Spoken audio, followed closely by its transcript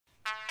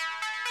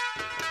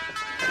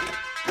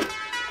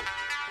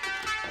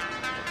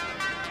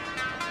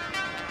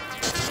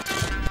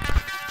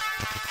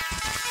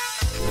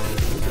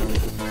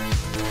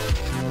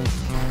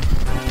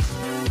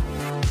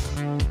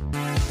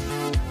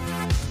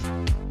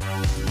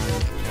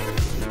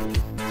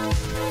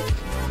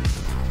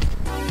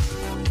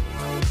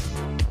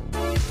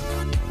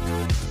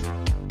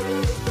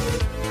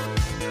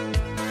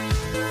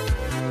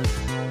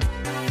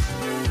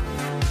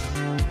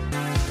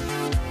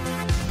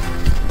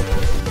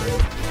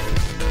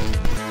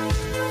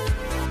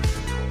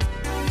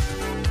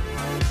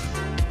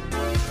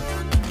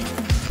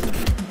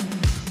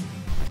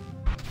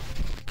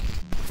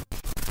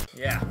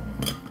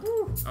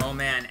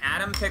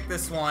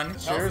one.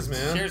 Cheers,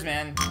 man. Cheers,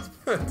 man.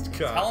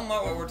 Tell them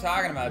what we're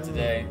talking about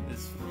today.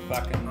 This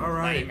fucking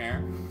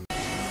nightmare.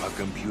 A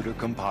computer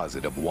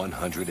composite of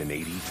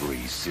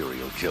 183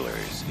 serial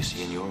killers. You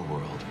see, in your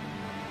world,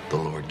 the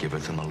Lord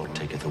giveth and the Lord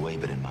taketh away,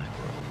 but in my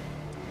world,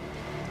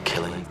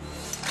 killing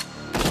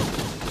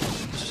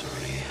is a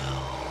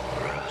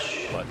real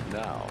rush. But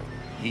now,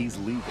 he's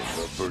leaving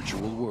the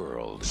virtual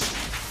world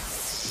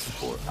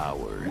for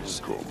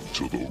hours. Welcome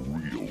to the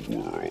real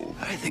world.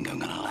 I think I'm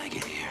gonna like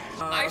it here.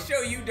 I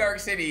show you Dark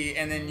City,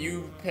 and then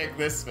you pick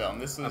this film.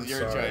 This was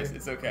your choice.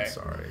 It's okay. I'm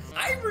sorry.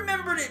 I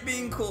remembered it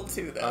being cool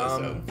too,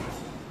 though.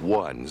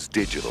 One's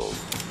digital.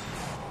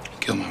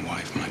 Kill my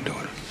wife, my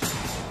daughter.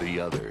 The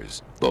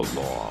other's the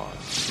law.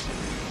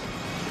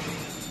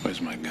 Where's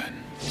my gun?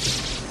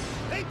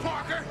 Hey,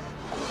 Parker!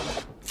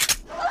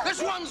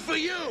 This one's for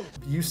you!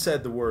 You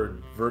said the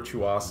word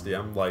virtuosity.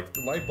 I'm like,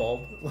 light bulb.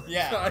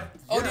 Yeah.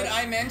 Oh, did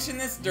I mention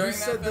this during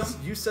that film?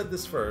 You said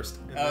this first.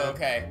 And Oh, then,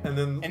 okay. And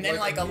then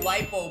like a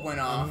light bulb went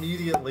off.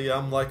 Immediately,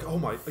 I'm like, oh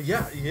my,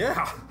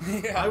 yeah.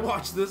 I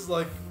watched this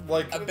like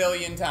a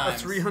billion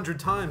times. 300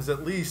 times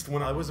at least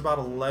when I was about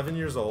 11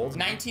 years old.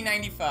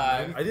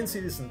 1995. I didn't see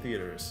this in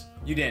theaters.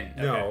 You didn't?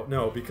 Okay.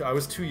 No, because I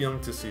was too young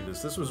to see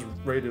this. This was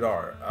rated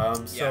R.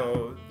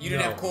 So you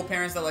didn't have cool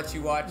parents that let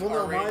you watch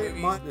well, R-rated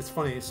movies? It's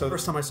funny. So the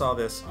first time I saw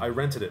this, I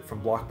rented it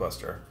from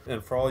Blockbuster.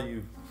 And for all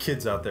you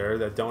kids out there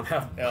that don't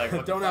have, like,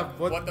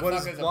 what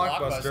is is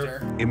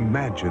Blockbuster?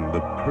 Imagine the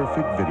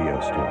perfect video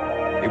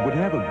store. It would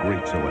have a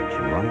great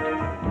selection, right?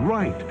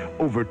 Right.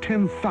 Over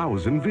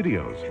 10,000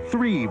 videos.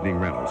 3 evening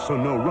rentals, so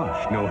no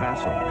rush, no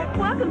hassle.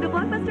 Welcome to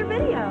Blockbuster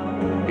Video.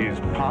 Is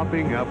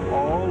popping up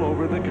all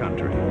over the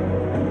country.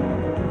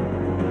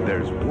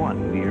 There's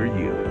one near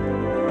you.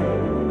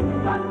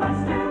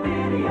 Blockbuster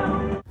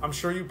Video. I'm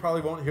sure you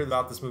probably won't hear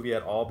about this movie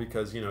at all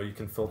because, you know, you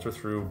can filter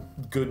through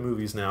good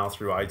movies now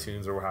through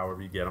iTunes or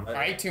however you get them.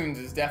 iTunes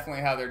is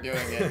definitely how they're doing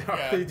it.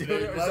 Are they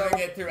doing it? Loving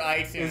it through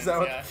iTunes. Is that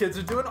what the kids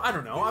are doing? I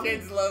don't know.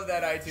 Kids love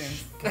that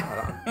iTunes.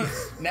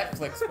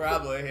 Netflix,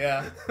 probably,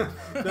 yeah.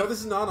 No, this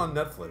is not on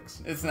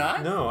Netflix. It's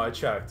not? No, I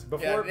checked.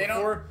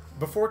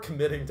 Before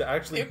committing to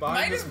actually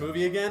buying this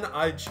movie again,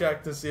 I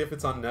checked to see if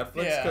it's on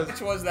Netflix. Yeah. Which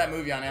was that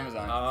movie on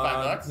Amazon?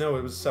 $5? No,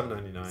 it was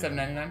 $7.99.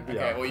 $7.99? Okay,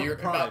 Yeah. well, you're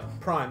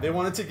Prime. They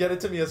wanted to get it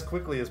to me as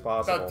quickly as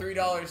possible. About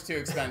 $3 too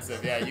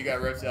expensive. Yeah, you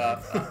got ripped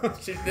off.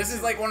 This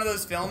is like one of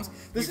those films.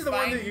 This is the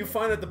one that you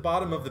find at the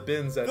bottom of the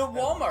bins at the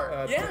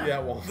Walmart.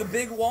 Walmart. The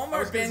big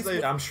Walmart bins.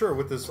 I'm sure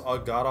with this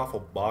god awful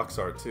box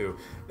art too.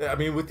 I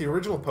mean, with the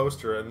original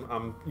poster,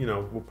 and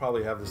we'll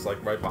probably have this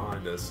like right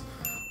behind us.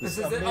 This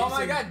is it. Oh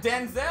my God,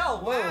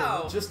 Denzel!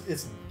 Wow. It's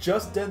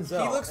just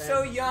Denzel. He looks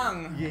so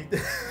young.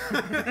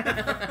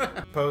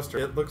 Poster.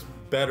 It looks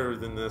better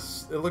than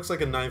this. It looks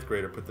like a 9th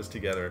grader put this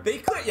together. They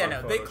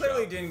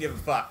clearly didn't give a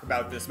fuck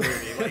about this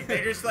movie. Like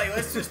they're just like,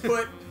 let's just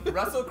put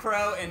Russell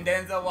Crowe and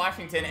Denzel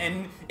Washington,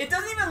 and it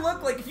doesn't even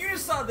look like, if you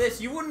just saw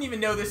this, you wouldn't even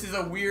know this is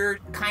a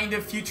weird kind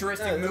of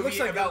futuristic movie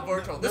about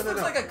virtual. This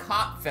looks like a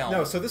cop film.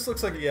 No, so this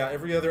looks like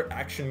every other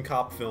action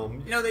cop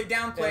film. You know, they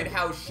downplayed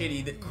how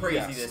crazy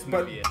this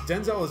movie is. But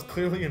Denzel is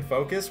clearly in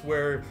focus,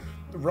 where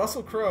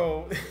Russell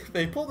Crowe,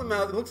 they pulled him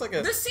out. It looks like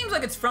a. This seems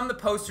like it's from the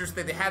posters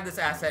that they have this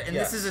asset, and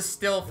this is a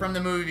still from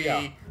the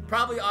movie,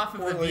 probably off of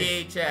the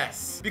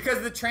VHS.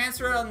 Because the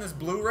transfer on this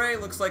Blu-ray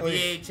looks like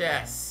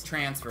VHS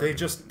transfer. They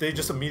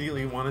just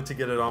immediately wanted to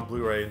get it on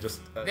Blu-ray and just.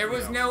 There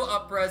was no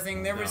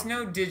up-resing. There was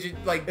no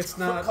it's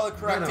not color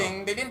correcting.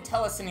 No. They didn't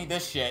tell us any of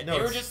this shit. No,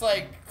 they were just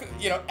like,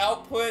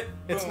 output.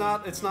 It's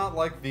boom. It's not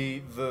like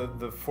the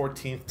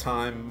 14th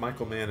time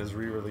Michael Mann has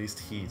re-released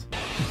Heat.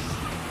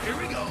 Here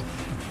we go.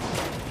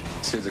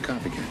 Say the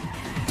copycat.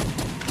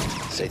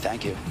 Say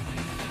thank you.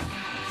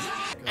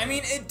 I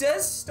mean, it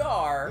does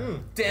star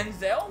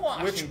Denzel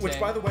Washington, which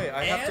by the way,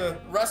 I have to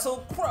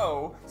Russell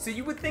Crowe. So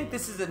you would think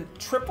this is a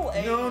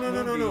AAA.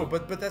 No.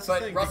 But that's the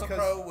thing. Russell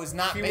Crowe was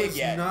not big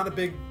yet. Not a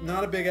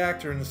big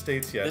actor in the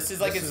States yet. This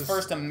is like his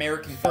first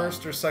American film.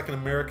 First or second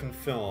American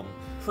film.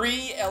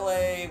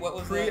 Pre-LA, what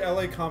was that?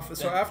 Pre-LA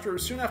So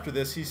soon after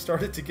this, he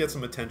started to get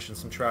some attention,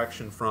 some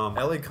traction from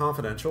LA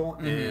Confidential,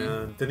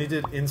 and then he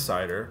did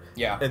Insider.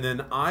 Yeah. And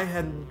then I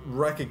hadn't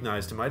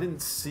recognized him. I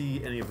didn't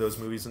see any of those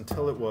movies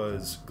until it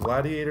was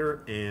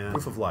Gladiator and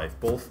Proof of Life,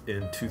 both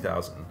in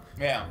 2000.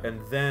 Yeah. And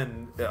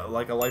then,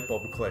 like a light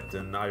bulb clicked,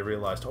 and I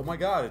realized, oh my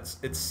God,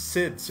 it's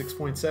Sid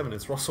 6.7.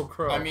 It's Russell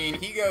Crowe. I mean,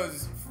 he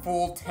goes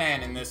full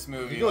 10 in this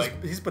movie.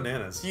 He's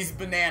bananas. He's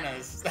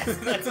bananas.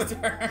 That's a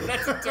term.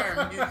 That's a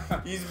term.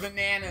 He's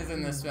bananas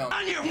in this film.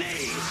 On your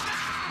knees!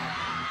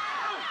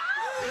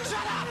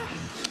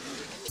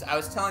 I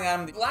was telling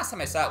Adam, the last time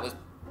I saw it was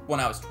when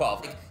I was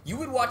 12. Like, you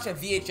would watch a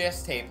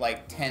VHS tape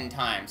like 10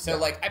 times. So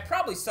like I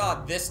probably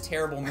saw this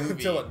terrible movie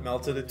Until it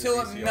melted in till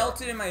your it VCR.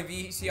 melted in my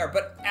VCR.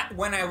 But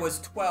when I was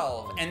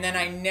 12, and then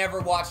I never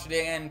watched it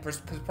again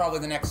because probably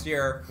the next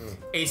year,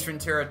 Ace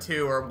Ventura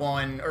 2 or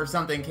 1 or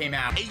something came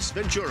out. Ace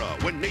Ventura,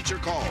 When Nature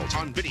Calls,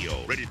 on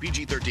video, rated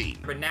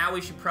PG-13. But now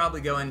we should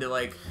probably go into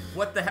like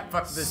what the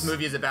fuck this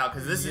movie is about,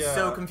 because this is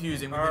so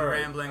confusing. We've been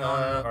rambling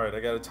on. All right, I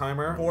got a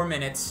timer. 4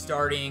 minutes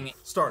starting.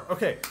 Start.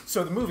 Okay,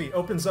 so the movie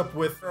opens up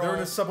with they're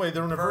in a subway,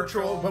 they're in a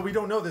virtual, but we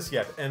don't know this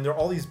yet, and there are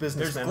all these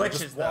businessmen There's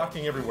just glitches,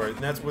 walking everywhere, and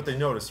that's what they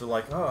notice. They're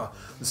like, oh,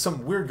 there's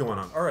something weird going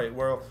on. All right,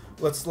 well,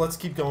 let's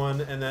keep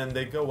going, and then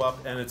they go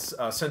up, and it's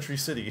Century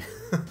City.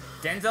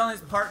 Denzel and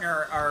his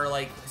partner are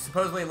like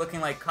supposedly looking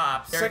like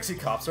cops. Sexy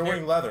cops. They're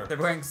wearing leather. They're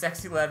wearing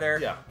sexy leather.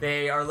 Yeah.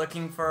 They are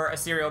looking for a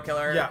serial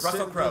killer. Yeah,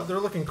 Russell Crowe. They're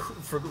looking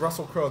for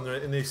Russell Crowe,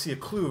 and they see a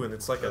clue, and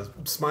it's like a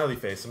smiley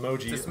face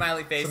emoji. It's a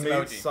smiley face It's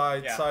emoji.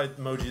 Side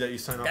emoji that you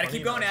sign off. Gotta on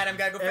keep email. going, Adam.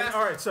 Gotta go And, fast.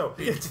 all right, so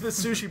they get to the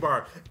sushi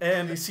bar,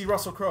 and they see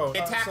Russell Crowe. They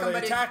attack him,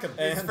 but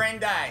his and friend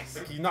dies.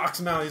 he knocks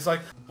him out. He's like,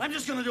 I'm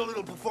just gonna do a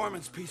little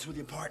performance piece with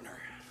your partner.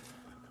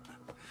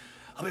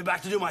 I'll be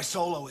back to do my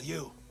solo with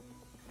you.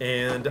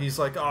 and he's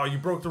like, oh, you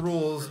broke the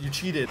rules, you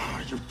cheated.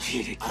 Oh, you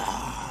cheated.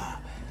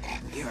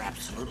 You're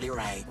absolutely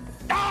right.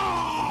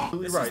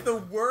 This is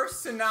the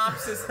worst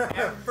synopsis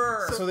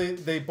ever. So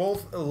they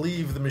both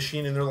leave the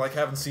machine, and they're like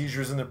having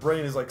seizures, and their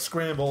brain is like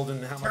scrambled.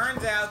 And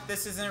Turns out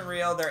this isn't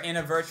real. They're in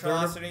a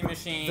Virtuosity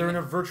machine. They're in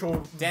a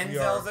virtual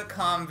Denzel's VR. a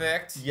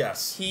convict.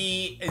 Yes.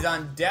 He is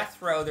on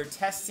death row. They're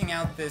testing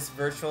out this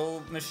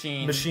virtual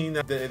machine.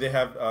 That they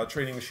have a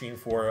training machine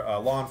for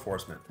law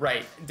enforcement.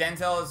 Right.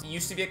 Denzel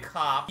used to be a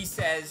cop. He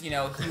says, you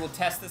know, he will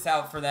test this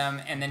out for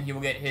them, and then he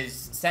will get his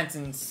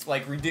sentence,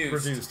 like,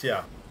 reduced. Reduced,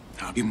 yeah.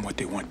 I'll give them what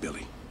they want,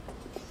 Billy.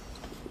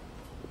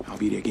 I'll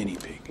be their guinea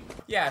pig.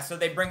 Yeah, so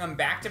they bring him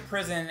back to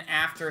prison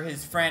after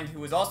his friend, who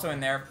was also in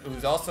there, who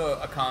was also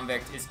a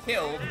convict, is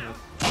killed.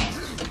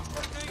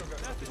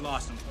 He's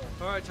lost him.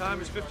 All right, time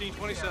is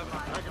 15:27.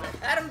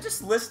 Adam,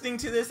 just listening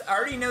to this, I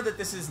already know that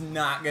this is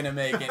not gonna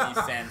make any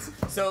sense.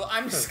 So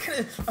I'm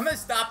gonna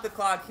stop the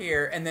clock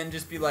here and then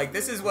just be like,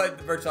 this is what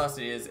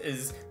Virtuosity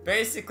is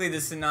basically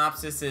the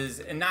synopsis is,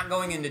 and not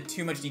going into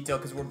too much detail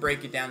because we'll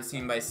break it down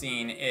scene by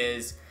scene,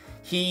 is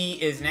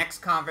he is an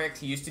ex-convict.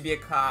 He used to be a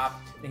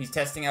cop. He's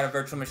testing out a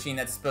virtual machine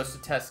that's supposed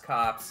to test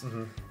cops.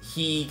 Mm-hmm.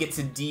 He gets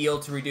a deal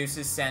to reduce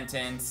his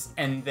sentence,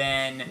 and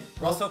then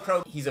Russell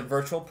Crowe, he's a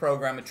virtual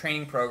program, a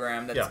training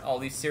program that's all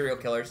these serial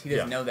killers. He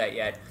doesn't know that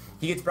yet.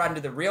 He gets brought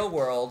into the real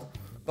world,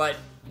 but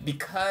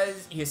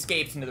because he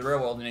escapes into the real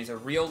world, and he's a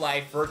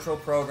real-life virtual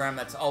program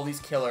that's all these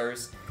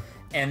killers,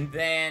 and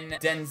then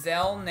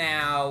Denzel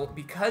now,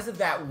 because of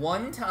that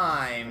one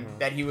time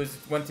that he went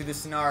through the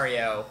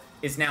scenario,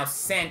 is now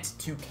sent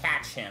to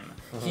catch him.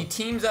 He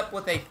teams up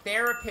with a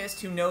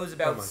therapist who knows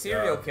about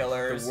serial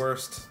killers. The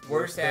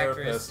worst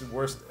actress.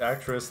 Worst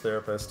actress,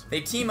 therapist.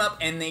 They team up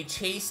and they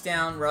chase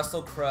down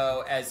Russell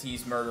Crowe as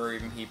he's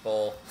murdering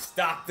people.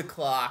 Stop the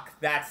clock.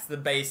 That's the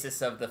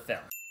basis of the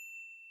film.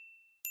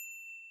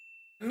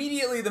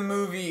 Immediately the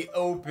movie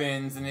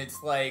opens and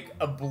it's like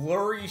a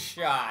blurry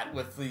shot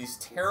with these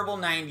terrible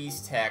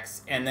 90s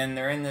texts, and then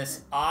they're in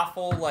this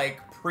awful like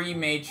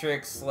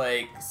pre-Matrix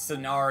like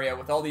scenario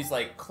with all these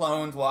like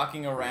clones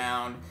walking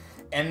around,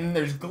 and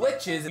there's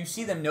glitches. You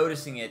see them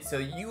noticing it, so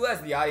you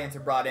as the audience are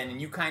brought in and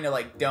you kind of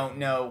like don't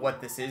know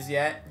what this is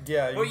yet.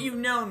 Yeah. But you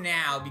know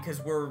now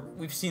because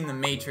we've seen the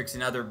Matrix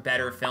and other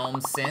better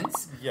films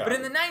since. Yeah. But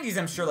in the 90s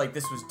I'm sure like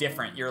this was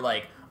different. You're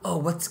like, oh,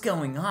 what's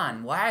going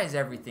on? Why is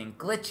everything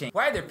glitching?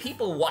 Why are there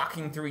people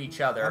walking through each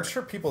other? I'm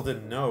sure people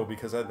didn't know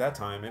because at that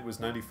time it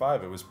was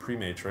 95, it was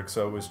pre-Matrix,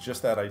 so it was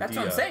just that idea. That's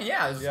what I'm saying,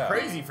 yeah, it was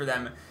crazy for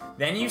them.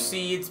 Then you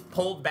see it's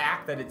pulled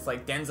back that it's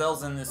like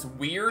Denzel's in this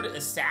weird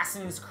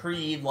Assassin's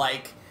Creed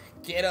like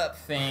get up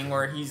thing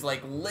where he's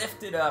like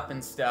lifted up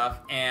and stuff,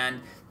 and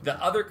the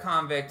other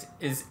convict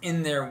is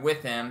in there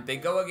with him. They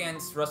go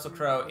against Russell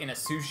Crowe in a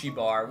sushi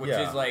bar, which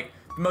is like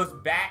the most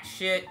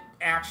batshit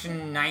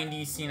action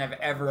 90s scene I've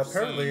ever seen.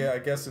 Apparently, I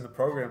guess in the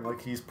program,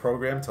 like he's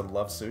programmed to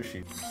love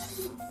sushi.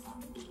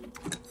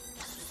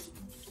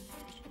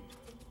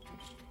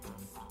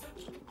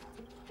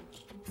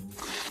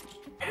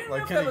 I didn't know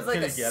if that was like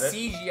a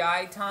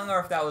CGI tongue or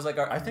if that was like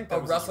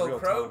a Russell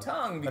Crowe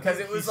tongue, because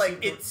it was like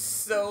it's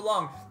so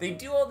long. They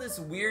do all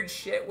this weird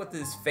shit with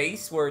his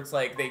face where it's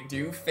like they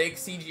do fake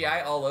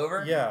CGI all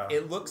over. Yeah.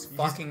 It looks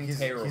fucking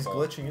terrible. He's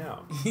glitching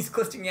out. He's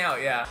glitching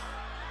out, yeah.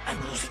 I'm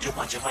losing too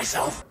much of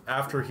myself.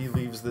 After he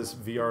leaves this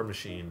VR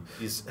machine,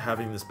 he's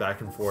having this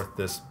back and forth,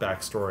 this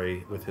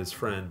backstory with his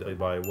friend played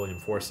by William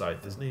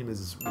Forsythe. His name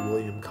is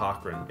William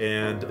Cochran,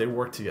 and they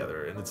work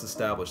together, and it's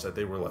established that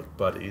they were like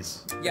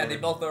buddies. Yeah, they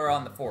both were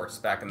on the force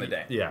back in the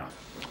day. Yeah.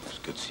 It's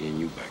good seeing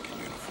you back in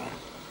uniform.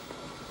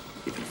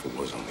 even if it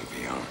was only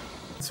VR.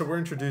 So we're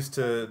introduced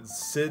to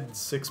Sid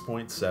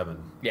 6.7.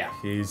 Yeah.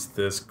 He's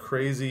this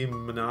crazy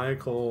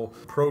maniacal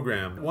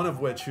program, one of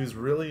which who's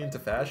really into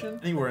fashion.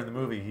 Anywhere in the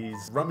movie,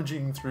 he's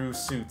rummaging through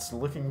suits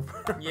looking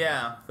for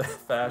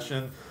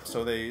fashion.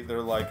 So they're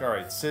like, all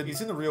right, Sid,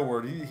 he's in the real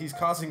world. He's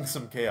causing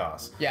some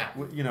chaos. Yeah.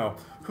 You know,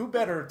 who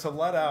better to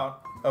let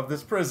out of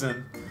this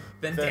prison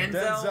than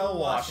Denzel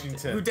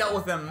Washington, who dealt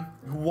with him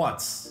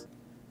once.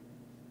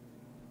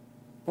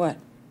 What?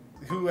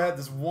 Who had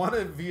this one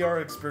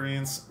VR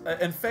experience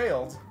and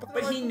failed.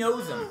 But he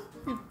knows him.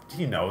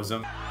 He knows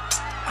him.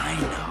 I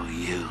know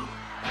you.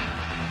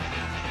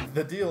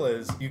 The deal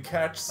is, you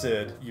catch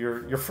Sid,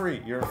 you're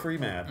free. You're a free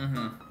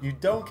man. You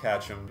don't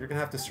catch him, you're gonna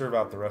have to serve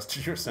out the rest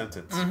of your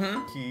sentence.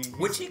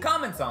 Which he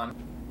comments on.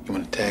 You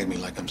want to tag me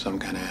like I'm some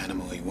kind of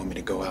animal? You want me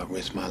to go out and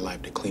risk my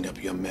life to clean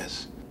up your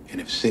mess? And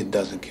if Sid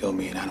doesn't kill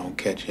me and I don't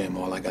catch him,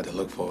 all I got to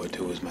look forward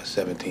to is my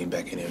 17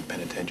 back in the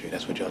penitentiary.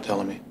 That's what y'all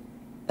telling me?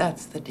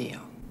 That's the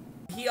deal.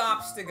 He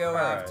opts to go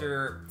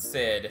after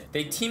Sid.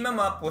 They team him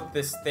up with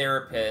this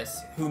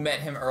therapist who met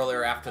him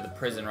earlier after the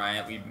prison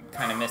riot. We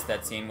kind of missed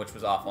that scene, which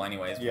was awful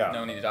anyways. Yeah.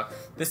 No need to talk.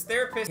 This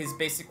therapist is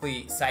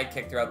basically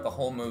sidekick throughout the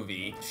whole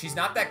movie. She's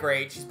not that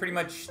great. She's pretty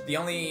much the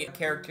only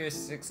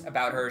characteristics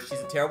about her. She's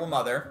a terrible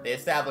mother. They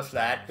established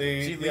that.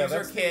 She leaves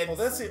her kids. Well,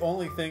 that's the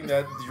only thing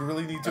that you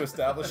really need to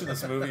establish in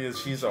this movie is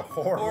she's a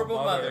horrible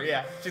mother.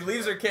 Yeah. She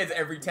leaves her kids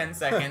every 10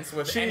 seconds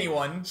with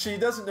anyone. She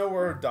doesn't know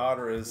where her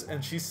daughter is,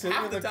 and she's sitting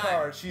Half in the the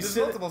car.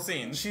 There's multiple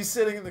scenes. She's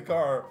sitting in the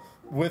car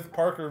with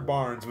Parker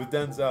Barnes, with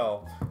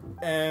Denzel,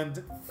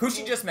 and who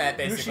she just met,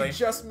 basically. Who she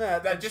just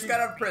met. That just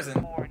got out of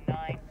prison.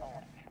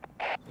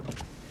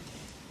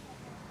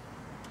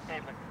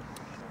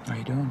 How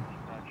you doing?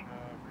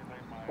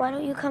 Why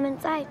don't you come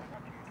inside?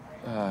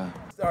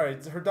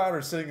 Alright, her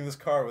daughter's sitting in this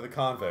car with a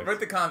convict.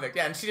 With the convict,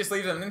 yeah, and she just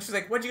leaves him, and then she's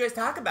like, what'd you guys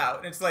talk about?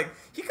 And it's like,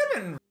 he could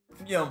have been,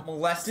 you know,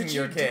 molesting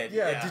your kid.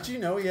 Did you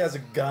know he has a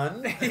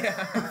gun?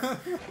 Yeah.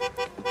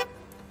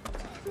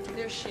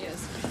 There she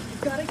is.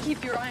 You've got to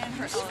keep your eye on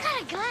her. She's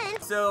got a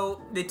gun.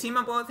 So they team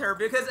up with her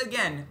because,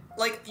 again,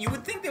 like, you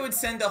would think they would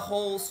send a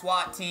whole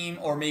SWAT team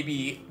or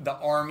maybe the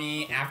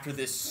army after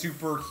this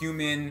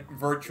superhuman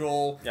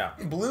virtual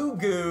blue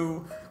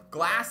goo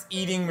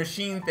glass-eating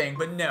machine thing,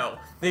 but no.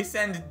 They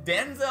send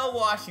Denzel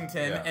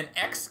Washington, an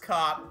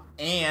ex-cop,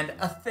 and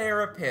a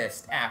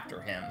therapist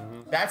after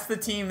him. That's the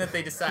team that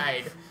they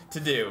decide to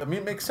do. I mean,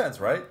 it makes sense,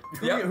 right?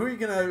 Who are you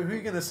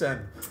gonna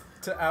send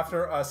to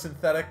after a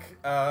synthetic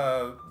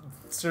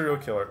serial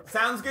killer?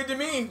 Sounds good to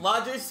me.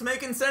 Logic's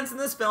making sense in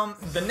this film.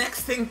 The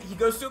next thing, he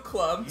goes to a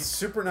club.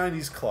 Super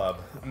 90s club.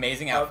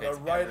 Amazing outfits.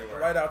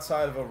 Right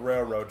outside of a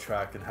railroad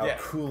track, and how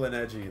cool and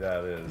edgy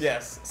that is.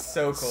 Yes,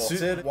 so cool.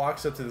 Sid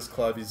walks up to this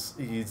club.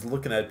 He's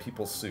looking at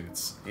people's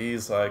suits.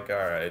 He's like, all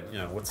right, you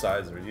know, what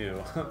size are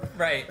you?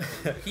 Right.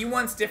 He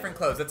wants different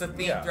clothes. That's a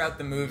theme throughout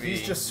the movie.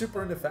 He's just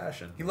super into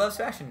fashion. He loves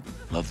fashion.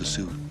 Love the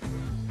suit.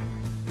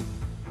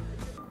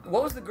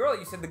 What was the girl?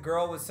 You said the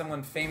girl was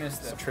someone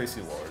famous.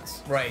 Tracy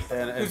Lords. Right.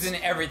 And who's in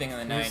everything in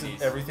the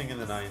 90s. Everything in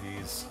the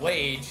 90s.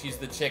 Blade, she's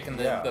the chick in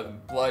the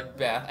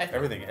bloodbath.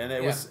 Everything. And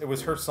it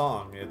was her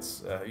song.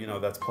 It's, you know,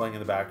 that's playing in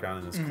the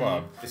background in this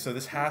club. So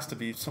this has to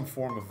be some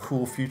form of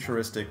cool,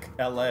 futuristic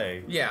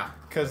LA. Yeah.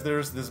 Because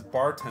there's this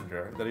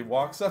bartender that he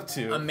walks up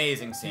to.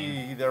 Amazing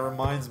scene. That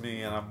reminds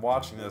me, and I'm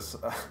watching this,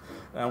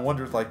 and I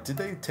wondered, like, did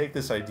they take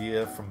this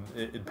idea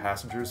in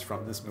Passengers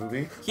from this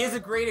movie? He has a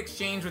great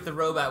exchange with the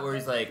robot where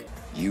he's like,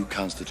 You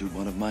constitute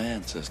one of my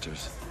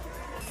ancestors.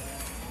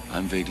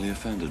 I'm vaguely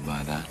offended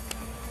by that.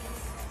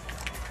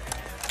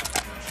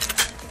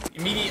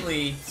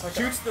 Immediately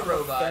shoots the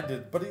robot.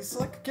 Offended, but he's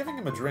like giving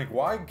him a drink.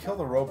 Why kill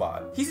the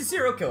robot? He's a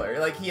serial killer.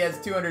 Like, he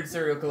has 200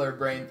 serial killer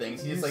brain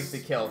things. He just likes to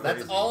kill.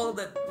 That's all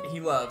that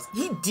he loves.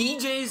 He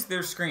DJs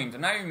their screams.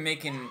 I'm not even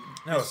making...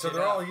 No, so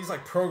they're all, he's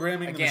like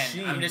programming the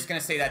machine. I'm just gonna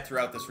say that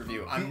throughout this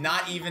review. I'm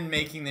not even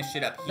making this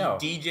shit up.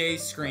 He DJs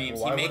screams.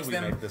 Well, why he makes would we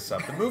them make this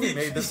up? The movie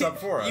made this up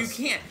for us. You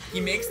can't.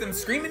 He makes them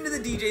scream into the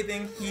DJ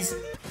thing. He's,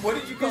 what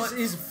did you call it?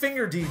 He's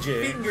finger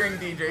DJ. Fingering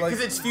DJ. Because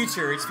it's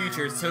future. It's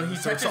future. So he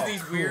touches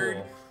these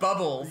weird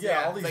bubbles.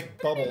 Yeah, all these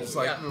like, bubbles.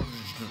 Like.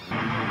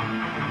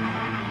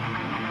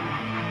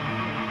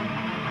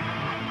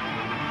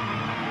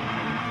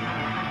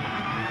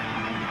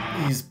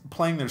 He's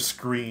playing their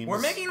screams.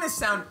 We're making this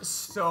sound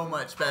so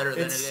much better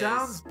than it is. It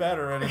sounds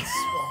better, and it's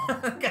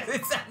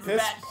it sounds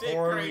that shit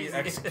poorly crazy.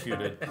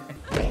 executed.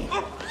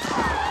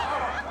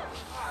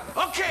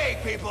 Okay,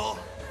 people.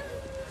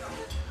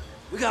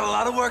 We got a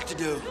lot of work to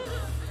do.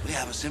 We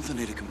have a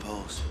symphony to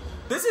compose.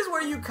 This is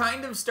where you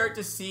kind of start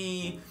to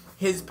see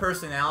his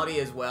personality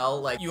as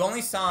well. Like, you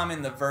only saw him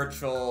in the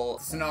virtual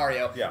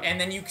scenario, and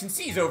then you can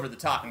see he's over the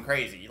top and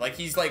crazy. Like,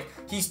 he's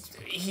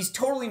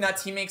totally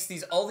nuts. He makes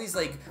all these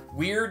like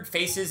weird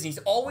faces, and he's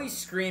always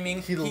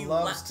screaming. He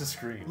loves to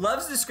scream.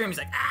 Loves to scream. He's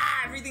like,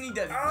 everything he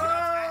does.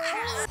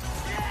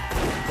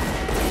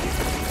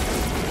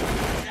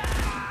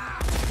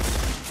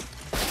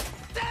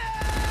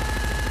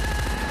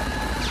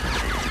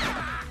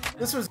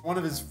 This was one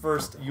of his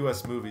first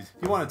U.S. movies.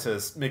 He wanted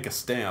to make a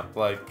stamp,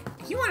 like,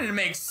 He wanted to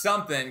make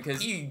something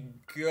because he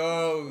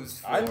goes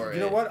for it.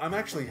 You know what? I'm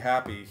actually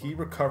happy he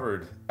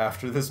recovered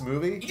after this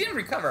movie. He didn't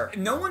recover.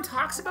 No one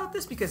talks about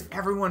this because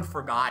everyone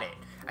forgot it.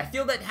 I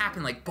feel that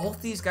happened. Like,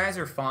 both these guys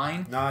are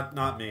fine. Not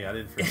me. I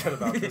didn't forget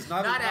about this.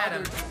 Not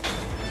Adam.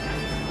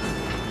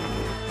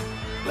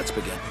 Let's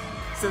begin.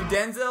 So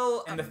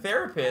Denzel and the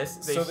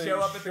therapist, they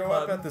show up at the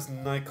club. At this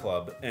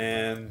nightclub,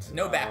 and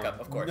no backup,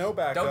 of course. No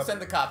backup. Don't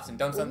send the cops in.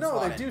 Don't send the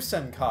SWAT No, they do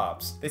send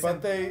cops. They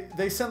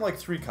send like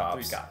 3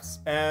 cops. 3 cops.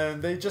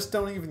 And they just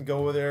don't even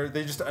go there.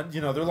 They just,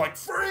 they're like,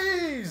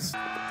 freeze!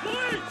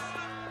 Police!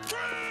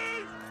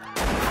 Freeze!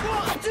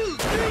 1, 2,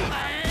 3!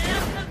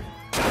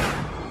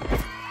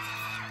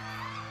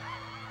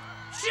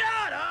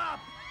 Shut up!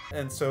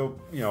 And so,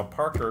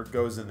 Parker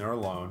goes in there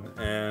alone,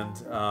 and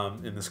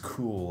in this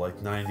cool, like,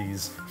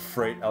 90s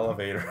freight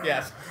elevator.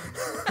 Yes.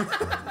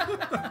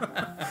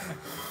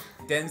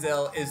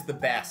 Denzel is the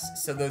best.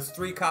 So those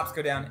 3 cops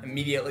go down,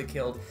 immediately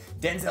killed.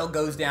 Denzel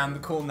goes down the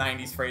cool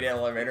 90s freight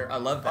elevator. I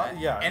love that.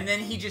 Yeah. And then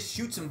he just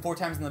shoots him 4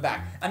 times in the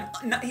back. And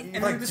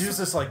does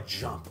this, like,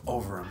 jump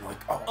over him,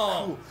 like,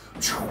 cool.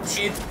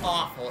 It's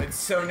awful. It's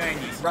so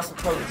 90s. Russell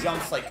Crowe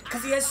jumps, like,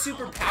 because he has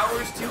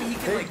superpowers, too. He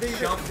can,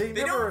 jump. They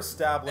never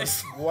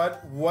established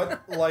what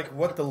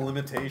the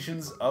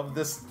limitations of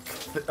this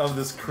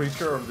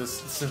creature, of this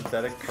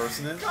synthetic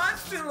person is.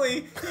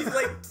 Constantly, he's,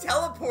 like,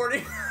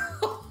 teleporting.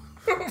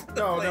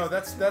 No,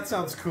 that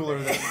sounds cooler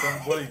than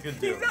what he could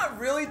do. He's not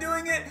really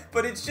doing it,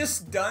 but it's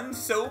just done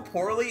so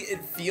poorly.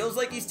 It feels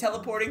like he's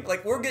teleporting.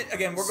 Like we'll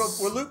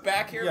loop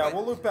back here. Yeah,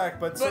 we'll loop back.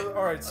 But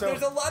all right. So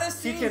there's a lot of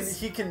scenes.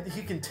 He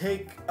can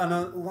take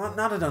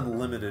not an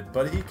unlimited,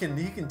 but he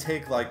can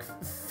take like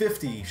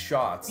 50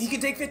 shots. He can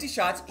take 50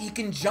 shots. He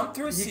can jump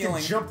through a ceiling. He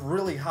can jump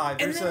really high.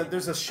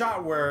 There's a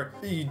shot where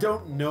you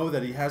don't know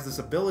that he has this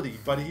ability,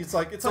 but he's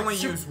like it's only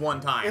used one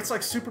time. It's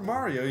like Super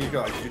Mario. You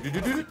go like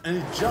and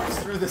he jumps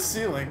through the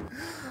ceiling.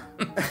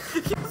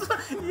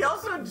 He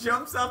also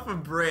jumps off a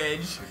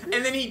bridge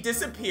and then he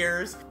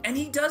disappears and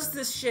he does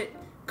this shit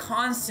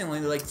constantly,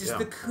 like just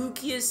the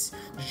kookiest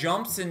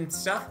jumps and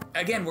stuff.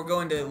 Again, we're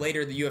going to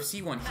later the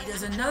UFC one. He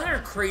does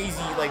another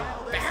crazy like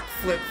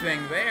backflip thing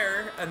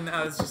there, and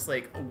I was just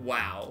like,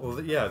 wow.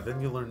 Well, yeah.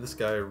 Then you learn this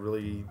guy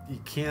really he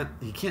can't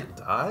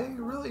die.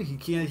 Really, he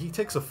can't. He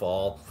takes a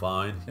fall,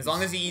 fine. As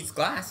long as he eats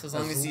glass, as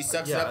long as he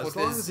sucks up with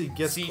his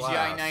CGI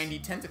glass. 90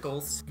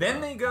 tentacles.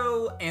 Then they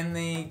go and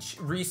they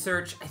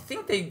research. I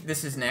think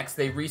this is next.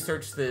 They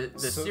research the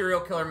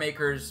serial killer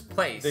maker's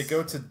place. They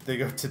go to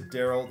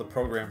Daryl, the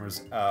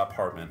programmer's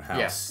apartment house.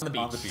 Yes, on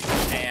the beach.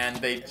 And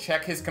they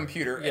check his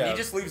computer, and he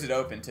just leaves it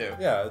open too.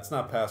 Yeah, it's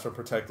not password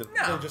protected.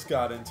 No. They just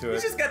got into it.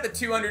 He's just got the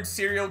 200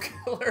 serial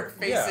killer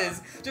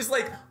faces just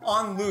like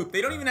on loop.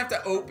 They don't even have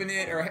to open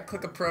it or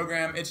click a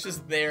program. It's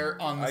just there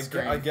on the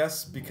screen. I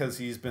guess because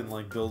he's been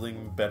like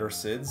building better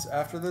SIDs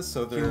after this,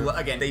 so they're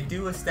again they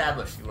do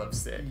establish he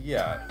loves Sid.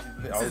 Yeah,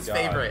 it's his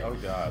favorite. Oh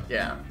god.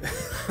 Yeah.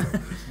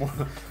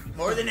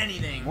 More than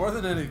anything. More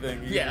than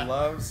anything, he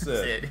loves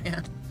Sid.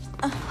 Yeah.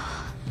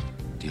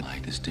 Do you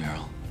like this,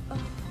 Daryl?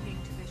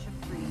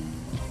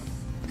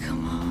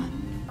 Come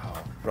on.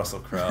 Oh, Russell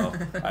Crowe.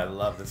 I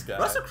love this guy.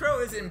 Russell Crowe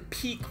is in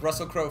peak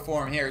Russell Crowe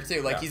form here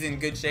too. Like he's in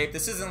good shape.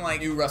 This isn't like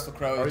new Russell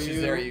Crowe. Are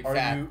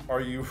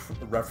you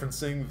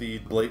referencing the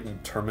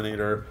blatant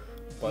Terminator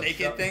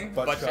naked thing?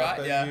 Butt shot.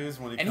 That Yeah. he used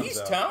when he and comes he's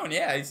out? toned.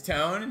 Yeah, he's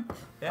toned.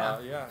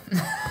 Yeah. Yeah.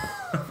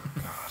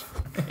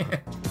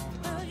 God.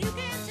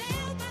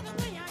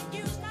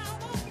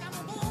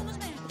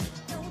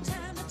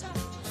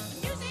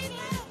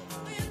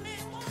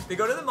 They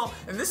go to the mall,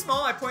 and this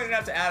mall, I pointed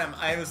out to Adam,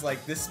 I was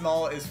like, this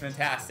mall is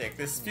fantastic.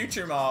 This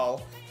future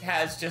mall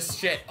has just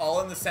shit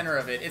all in the center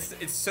of it.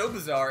 It's so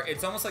bizarre.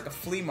 It's almost like a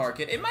flea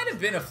market. It might have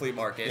been a flea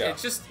market. Yeah.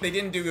 It's just, they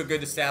didn't do a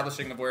good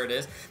establishing of where it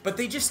is, but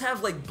they just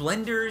have like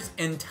blenders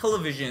and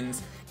televisions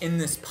in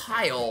this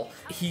pile.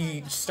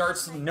 He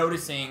starts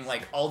noticing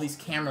like all these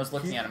cameras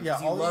looking at him. Yeah,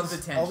 he loves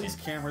attention. All these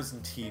cameras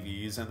and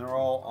TVs, and they're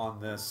all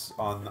on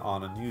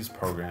on a news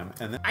program.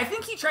 And then, I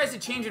think he tries to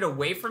change it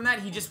away from that.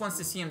 He just wants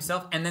to see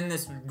himself. And then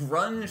this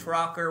grunge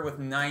rocker with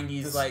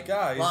 90s like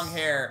long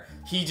hair,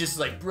 he just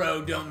like,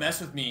 bro, don't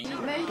mess with me.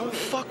 Don't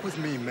fuck with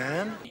me,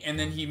 man. And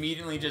then he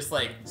immediately just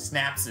like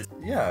snaps his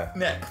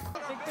neck.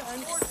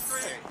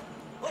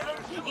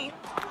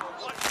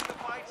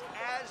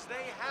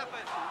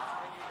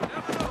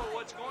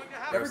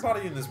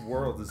 Everybody in this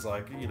world is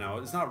like,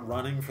 is not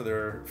running for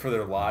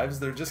their lives.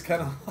 They're just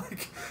kind of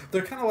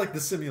like the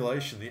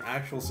simulation, the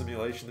actual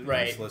simulation.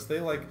 They're useless.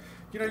 They like,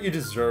 you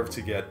deserve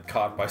to get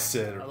caught by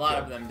Sid. A lot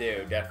of them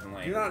do,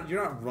 definitely.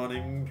 You're not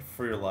running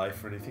for your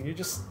life or anything. You're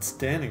just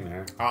standing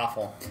there.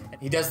 Awful.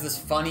 He does this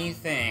funny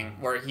thing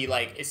where he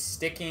like is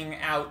sticking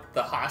out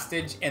the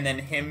hostage, and then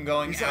him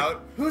going He's out.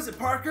 Like, who's it,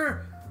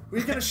 Parker? Are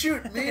you gonna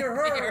shoot me or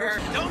her?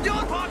 Don't do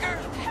it, Parker!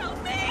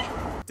 Help me!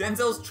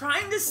 Denzel's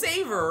trying to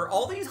save her.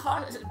 All these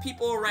hot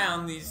people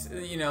around, these,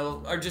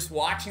 are just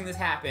watching this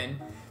happen.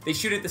 They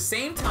shoot at the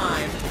same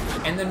time,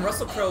 and then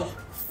Russell Crowe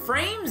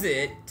frames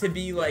it to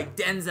be like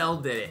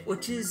Denzel did it,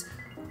 which is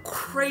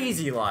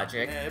crazy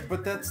logic.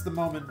 But that's the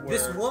moment where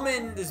This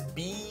woman, this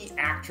B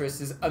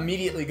actress,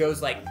 immediately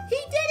goes like, he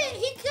did it!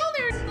 He killed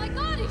her! Oh my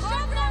God, he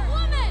shot that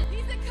woman!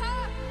 He's a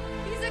cop!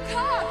 He's a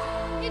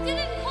cop! He did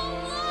it in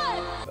cold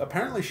blood!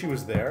 apparently she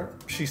was there.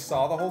 She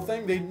saw the whole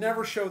thing. They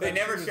never show that. They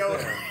never she was show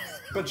there. her.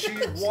 But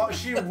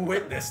she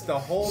witnessed the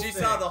whole thing. She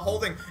saw the whole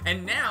thing,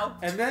 and now.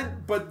 And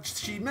then, but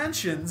she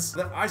mentions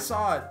that I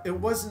saw it. It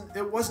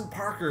wasn't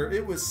Parker.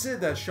 It was Sid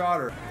that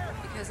shot her.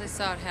 Because I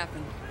saw it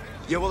happen.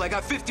 Yeah, well, I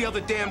got 50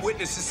 other damn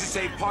witnesses to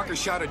say Parker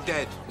shot her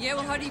dead. Yeah,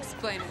 well, how do you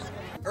explain it?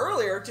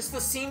 Earlier, just the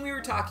scene we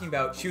were talking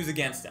about, she was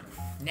against him.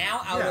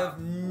 Now, out of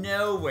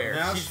nowhere,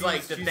 now she's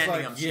like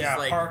defending him. Yeah, she's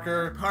like,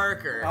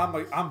 Parker.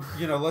 I'm,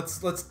 you know, let's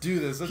do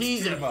this. Let's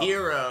he's team a up.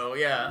 hero,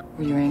 yeah.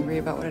 Were you angry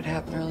about what had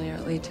happened earlier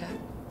at Lee Tech?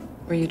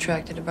 Were you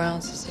attracted to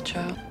violence as a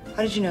child?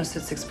 How did you know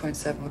Sid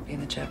 6.7 would be in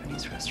the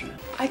Japanese restaurant?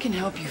 I can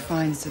help you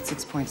find Sid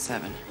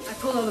 6.7. I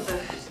pulled all of the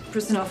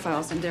personnel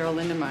files on Daryl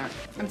Lindenmeyer.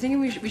 I'm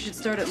thinking we should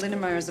start at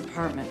Lindenmeyer's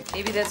apartment.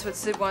 Maybe that's what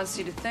Sid wants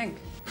you to think.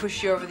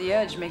 Push you over the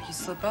edge, make you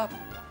slip up.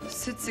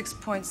 Sid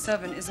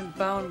 6.7 isn't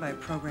bound by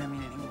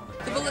programming anymore.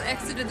 The bullet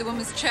exited the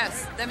woman's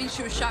chest. That means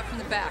she was shot from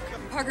the back.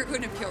 Parker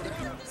couldn't have killed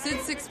her. Sid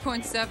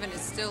 6.7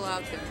 is still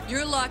out there.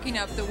 You're locking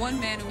up the one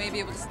man who may be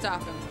able to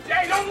stop him.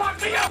 Hey, don't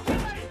lock me up!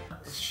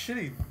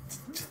 Shitty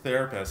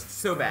therapist.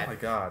 So bad. Oh my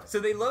god. So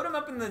they load him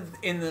up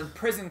in the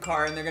prison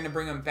car, and they're gonna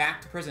bring him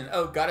back to prison.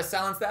 Oh, gotta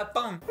silence that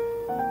phone.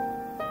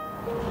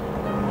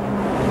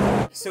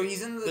 So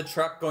he's in the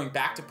truck going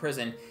back to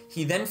prison.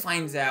 He then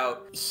finds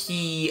out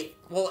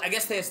well, I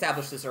guess they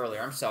established this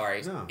earlier. I'm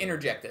sorry. No.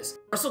 Interject this.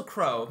 Russell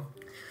Crowe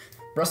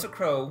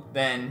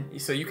then,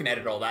 so you can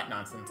edit all that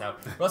nonsense out.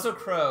 Russell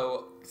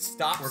Crowe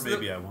stops. Or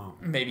maybe I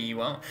won't. Maybe you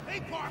won't.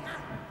 Hey, Parker,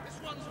 this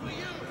one's for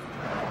you.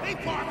 Hey,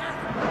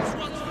 Parker, this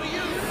one's for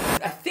you.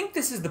 I think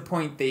this is the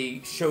point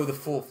they show the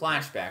full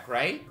flashback,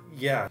 right?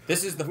 Yeah.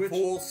 This is the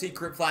full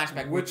secret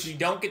flashback, which you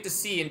don't get to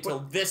see until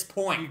this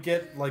point. You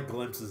get like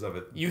glimpses of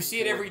it. You see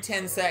it every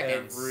 10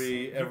 seconds.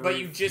 But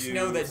you just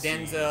know that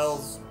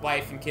Denzel's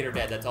wife and kid are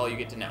dead. That's all you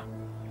get to know.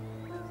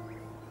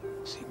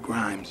 See,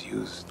 Grimes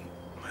used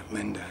my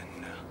Linda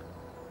and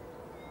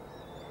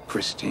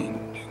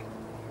Christine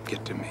to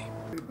get to me.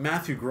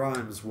 Matthew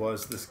Grimes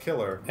was this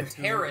killer. A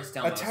terrorist,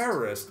 almost. A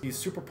terrorist. He's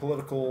super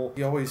political.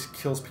 He always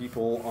kills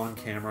people on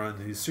camera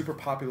in these super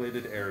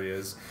populated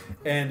areas.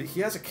 And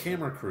he has a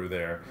camera crew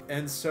there.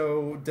 And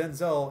so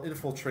Denzel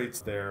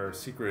infiltrates their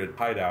secret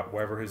hideout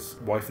wherever his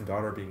wife and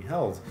daughter are being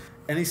held.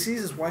 And he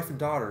sees his wife and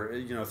daughter,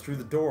 you know, through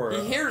the door.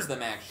 He hears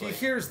them, actually. He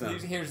hears them.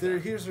 He hears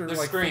them. He hears her They're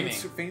like screaming.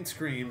 faint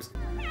screams.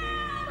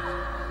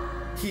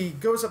 He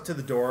goes up to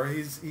the door,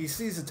 he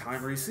sees the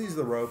timer, he sees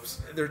the ropes,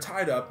 they're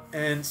tied up,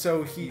 and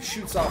so he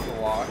shoots off the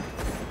lock,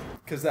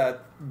 because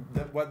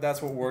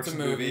that's what works It's a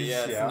in movie, movies.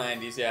 yeah, it's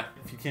the 90s, yeah.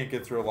 If you can't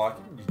get through a lock,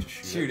 you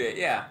just shoot it,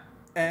 yeah.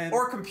 And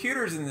or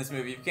computers in this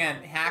movie. If you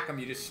can't hack them,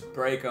 you just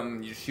break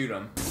them, you just shoot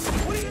them.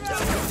 What are you doing?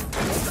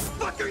 What the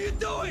fuck are you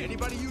doing?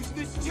 Anybody using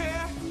this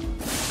chair?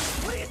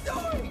 What are you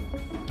doing?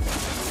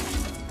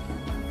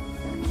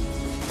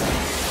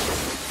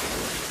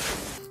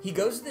 He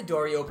goes to the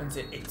door, he opens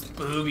it, it's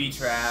booby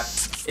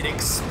trapped, it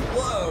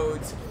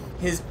explodes,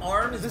 his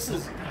arm is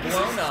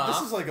blown off.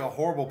 This is like a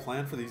horrible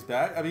plan for these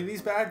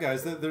these bad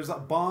guys. There's a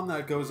bomb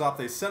that goes off,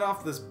 they set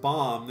off this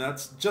bomb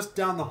that's just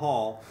down the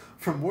hall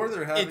from where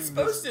they're having It's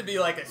supposed to be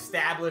like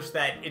established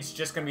that it's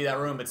just gonna be that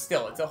room, but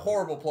still, it's a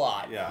horrible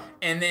plot. Yeah.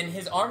 And then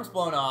his arm's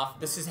blown off,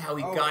 this is how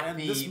he got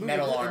the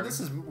metal arm. And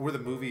this is where the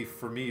movie,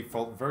 for me,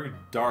 felt very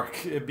dark,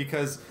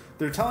 because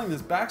they're telling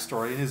this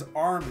backstory, and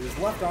his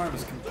left arm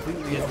is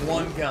completely... He has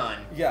one gun.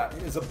 Yeah,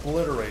 is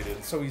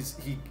obliterated. So he's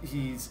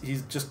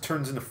just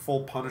turns into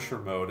full Punisher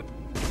mode.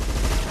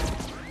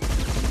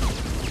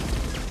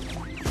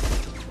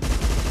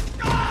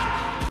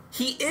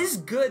 He is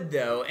good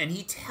though, and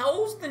he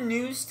tells the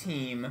news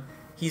team,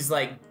 he's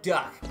like,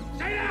 duck.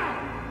 Stay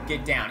down!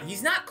 Get down.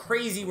 He's not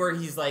crazy where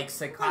he's like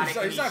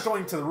psychotic. He's not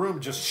going to the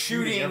room just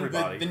shooting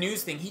everybody. The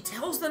news thing. He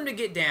tells them to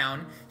get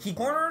down. He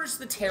corners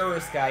the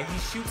terrorist guy. He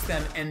shoots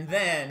them, and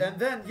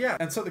then yeah.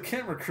 And so the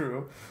camera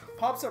crew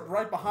pops up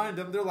right behind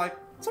him. They're like,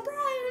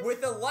 surprise!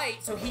 With a light,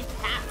 so he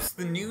taps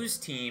the news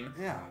team.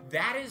 Yeah.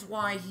 That is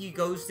why he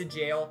goes to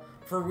jail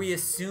for, we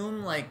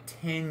assume, like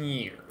 10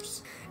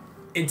 years.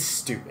 It's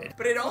stupid.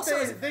 But it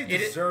also they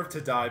deserve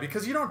to die,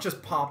 because you don't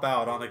just pop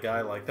out on a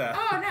guy like that.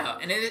 Oh no,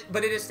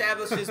 but it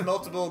establishes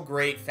multiple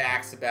great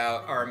facts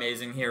about our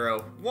amazing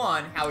hero.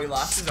 One, how he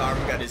lost his arm,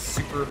 got his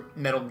super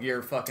Metal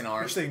Gear fucking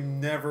arm. Which they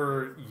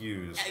never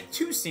use.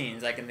 2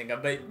 scenes I can think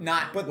of, but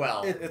not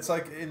well. It's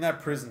like in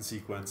that prison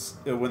sequence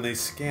when they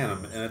scan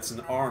him and it's an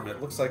arm. It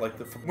looks like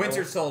the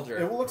Winter Soldier.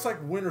 It looks like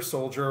Winter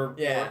Soldier,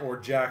 yeah. or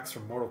Jax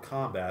from Mortal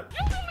Kombat.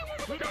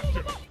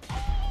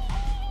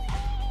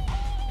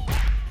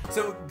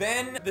 So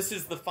then, this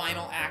is the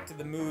final act of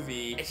the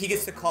movie. He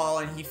gets the call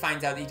and he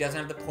finds out that he doesn't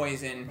have the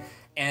poison.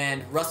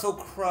 And Russell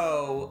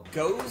Crowe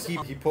goes... He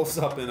pulls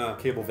up in a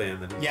cable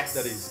van that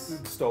Yes. he's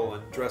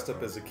stolen, dressed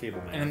up as a cable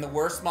man. And then the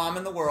worst mom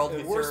in the world.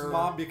 The worst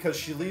mom because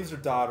she leaves her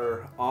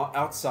daughter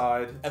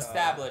outside.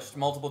 Established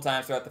multiple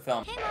times throughout the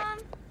film. Hey, Mom.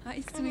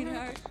 Hi,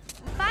 sweetheart.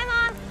 Bye,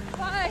 Mom.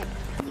 Bye.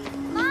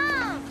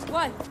 Mom.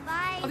 What?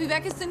 Bye. I'll be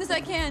back as soon as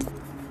I can.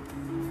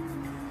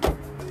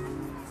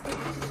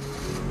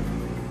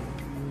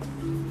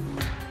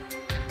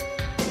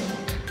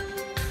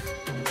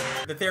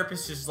 The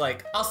therapist is just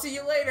like, I'll see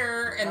you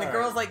later. And the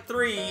girl's like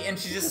 3, and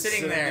she's just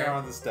sitting there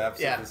on the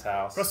steps of his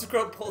house. Russell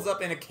Crowe pulls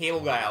up in a cable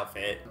guy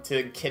outfit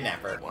to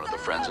kidnap her. One of the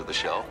friends of the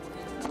show?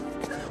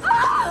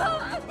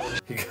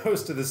 He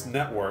goes to this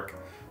network,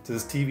 to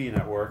this TV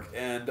network,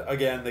 and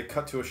again, they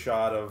cut to a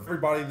shot of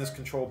everybody in this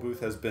control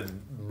booth has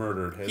been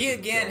murdered. He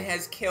again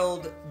has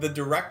killed the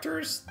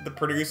directors, the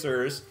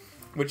producers,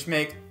 which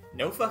make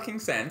no fucking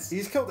sense.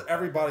 He's killed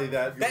everybody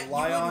that you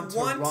rely on to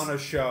run a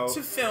show.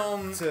 To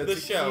film the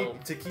show.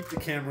 To keep the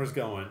cameras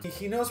going.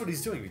 He knows what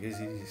he's doing because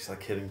he's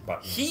like hitting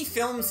buttons. He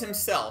films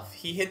himself.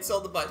 He hits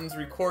all the buttons,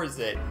 records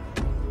it.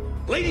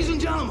 Ladies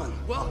and gentlemen,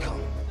 welcome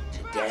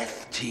to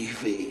Death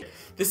TV.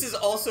 This is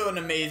also an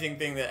amazing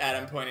thing that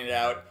Adam pointed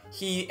out.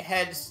 He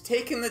had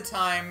taken the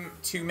time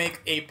to make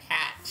a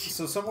patch.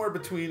 So somewhere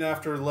between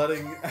after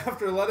letting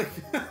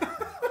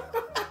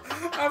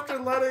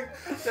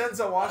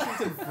Denzel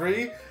Washington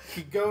free,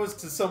 he goes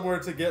to somewhere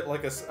to get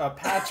like a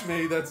patch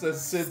made that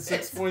says Sid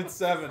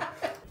 6.7.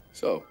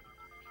 So,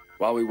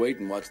 while we wait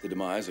and watch the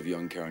demise of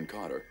young Karen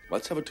Carter,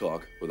 let's have a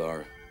talk with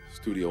our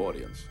studio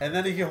audience. And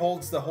then he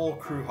holds the whole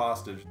crew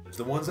hostage.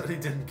 The ones that he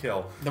didn't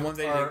kill. The ones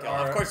that he didn't kill.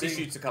 Of course he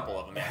shoots a couple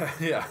of them, yeah.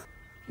 Yeah.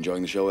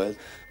 Enjoying the show, Ed?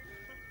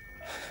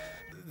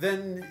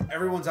 Then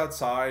everyone's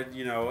outside,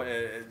 you know,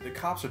 the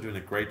cops are doing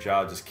a great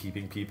job just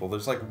keeping people.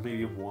 There's like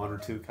maybe 1 or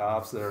 2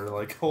 cops that are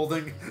like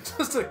holding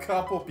just a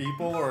couple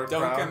people or a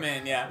Don't crowd. come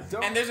in, yeah.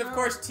 And there's of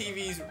course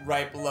TVs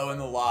right below in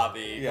the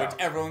lobby, which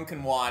everyone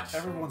can watch.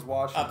 Everyone's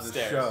watching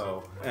upstairs. the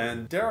show.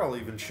 And Daryl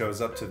even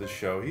shows up to the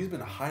show. He's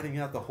been hiding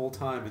out the whole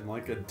time in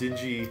like a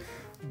dingy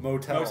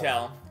motel.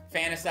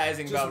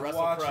 Fantasizing Just about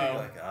Russell watching, Crowe.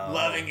 like, oh,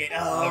 loving it.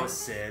 oh,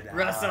 Sid.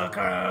 Russell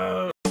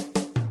Crowe.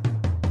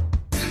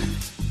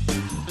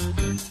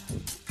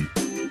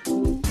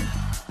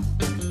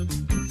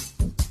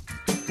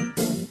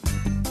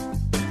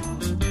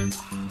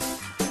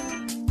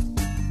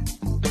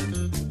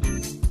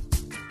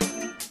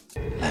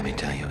 Let me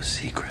tell you a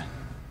secret.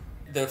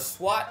 The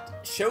SWAT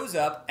shows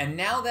up, and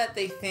now that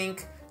they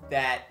think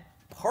that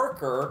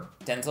Parker,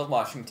 Denzel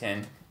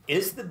Washington,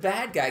 is the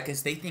bad guy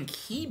because they think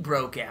he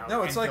broke out.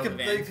 No, it's like killed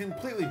the they van.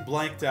 completely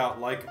blanked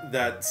out like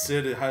that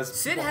Sid has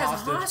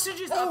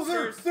hostages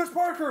Oh, there's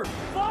Parker!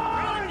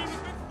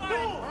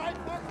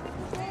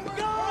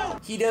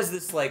 He does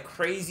this like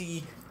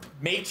crazy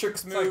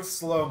Matrix move. Like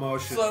slow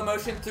motion. Slow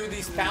motion through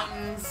these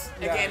fountains,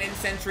 again in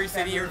Century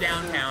City or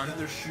downtown. And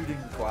they're shooting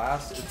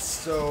glass. It's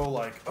so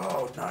like,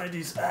 oh,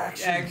 90s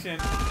action.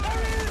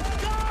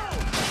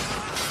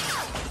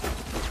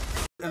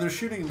 And they're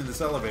shooting him in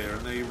this elevator,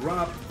 and they run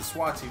up, the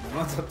SWAT team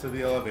runs up to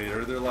the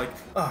elevator. They're like,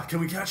 can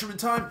we catch him in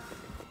time?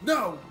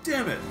 No,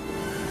 damn it.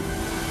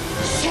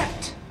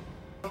 Shit!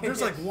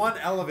 There's like one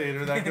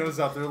elevator that goes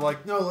up. They're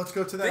like, no, let's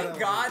go to that Thank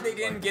God they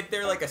didn't get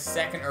there like a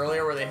second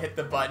earlier where they hit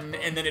the button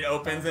and then it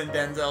opens and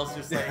Denzel's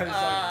just like,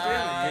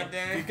 damn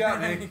it, you got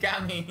me. You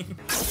got me.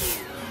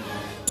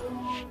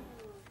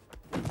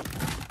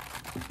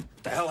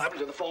 What the hell happened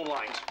to the phone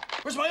lines?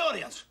 Where's my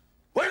audience?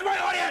 Where's my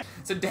audience?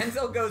 So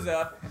Denzel goes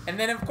up, and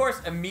then of course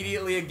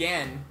immediately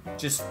again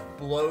just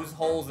blows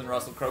holes in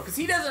Russell Crowe because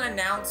he doesn't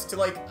announce to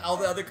like all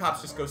the other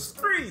cops just go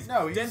freeze.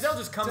 No, Denzel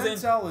just comes in.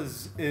 Denzel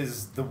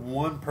is the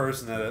one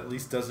person that at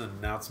least doesn't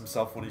announce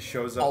himself when he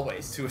shows up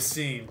to a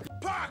scene.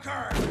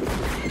 Parker!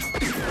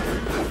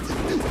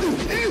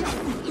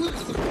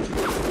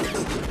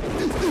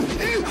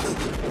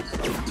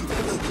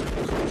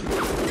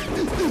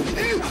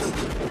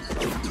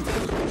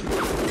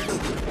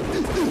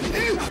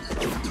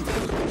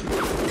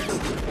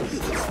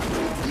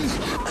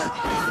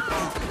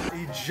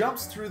 He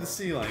jumps through the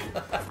ceiling.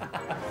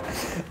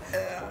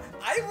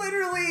 I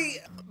literally,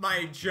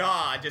 my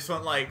jaw just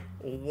went like,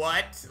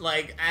 what?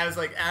 Like, I was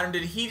like, Adam,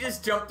 did he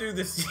just jump through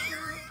the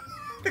ceiling?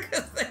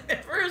 Because they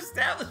never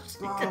established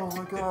he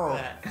could do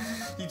that.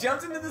 He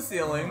jumps into the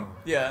ceiling,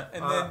 yeah,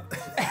 and then...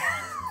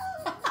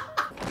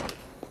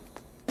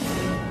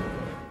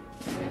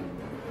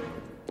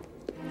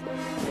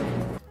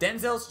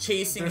 Denzel's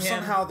chasing him.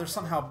 They're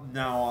somehow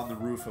now on the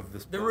roof of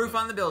this building. The roof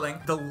on the building.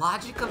 The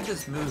logic of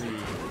this movie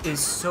is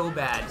so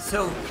bad.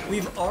 So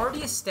we've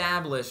already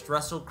established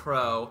Russell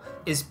Crowe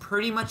is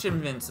pretty much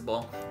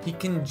invincible. He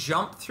can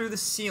jump through the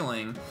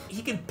ceiling.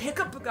 He can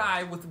pick up a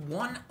guy with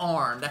one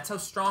arm. That's how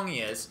strong he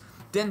is.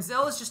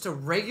 Denzel is just a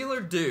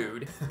regular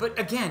dude. But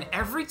again,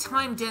 every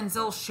time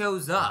Denzel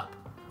shows up,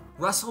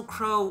 Russell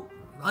Crowe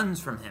runs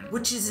from him,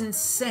 which is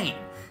insane.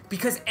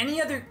 Because any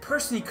other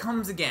person he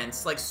comes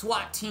against, like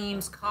SWAT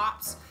teams,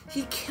 cops,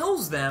 he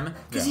kills them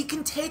because he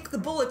can take the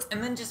bullets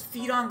and then just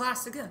feed on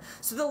glass again.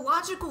 So the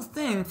logical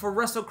thing for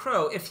Russell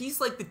Crowe, if he's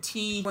like the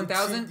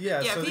T-1000,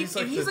 if he's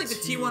like the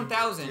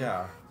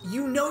T-1000,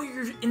 you know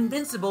you're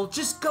invincible,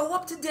 just go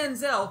up to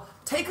Denzel,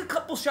 take a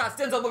couple shots,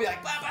 Denzel will be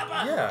like, blah, blah,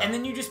 blah, and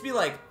then you just be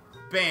like,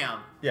 bam.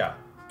 Yeah.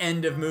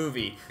 End of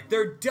movie.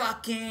 They're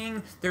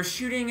ducking, they're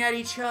shooting at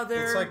each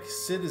other. It's like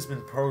Sid has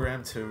been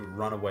programmed to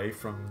run away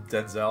from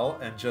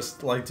Denzel and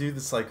just like do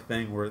this like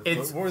thing where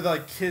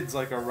like kids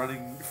like are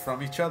running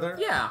from each other.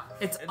 Yeah,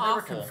 it's it awful.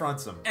 never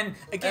confronts them. And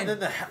again, and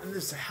then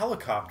there's a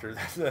helicopter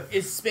that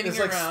is spinning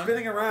around. It's like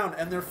spinning around,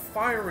 and they're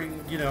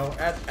firing, you know,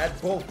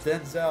 at both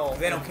Denzel.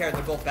 They don't care.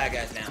 They're both bad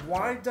guys now.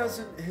 Why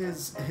doesn't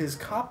his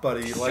cop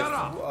buddy,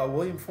 like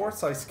William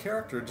Forsythe's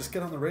character, just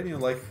get on the radio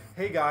like,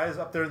 "Hey guys,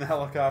 up there in the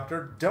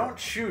helicopter, don't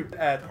shoot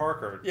at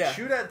Parker.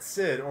 Shoot at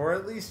Sid, or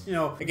at least, you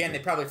know." Again, they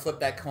probably flip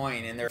that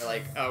coin and they're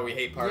like, "Oh, we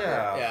hate Parker."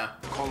 Yeah.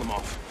 Call them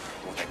off.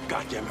 I want that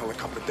goddamn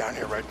helicopter down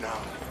here right now.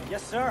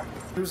 Yes, sir.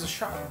 There was a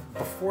shot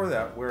before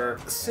that where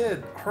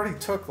Sid already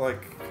took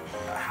like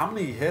how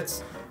many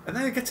hits, and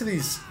then they get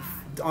to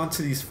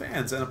onto these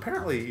fans, and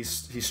apparently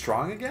he's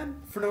strong again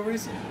for no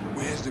reason.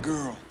 Where's the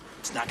girl?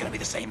 It's not gonna be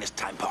the same this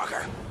time,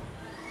 Parker.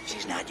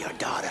 She's not your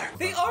daughter.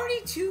 They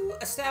already too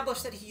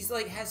established that he's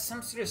like has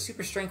some sort of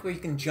super strength where he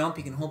can jump,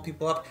 he can hold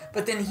people up,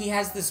 but then he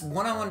has this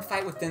one-on-one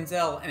fight with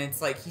Denzel, and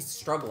it's like he's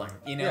struggling.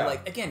 You know,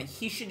 like again,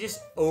 he should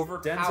just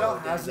overpower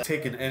Denzel hasn't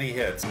taken any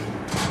hits.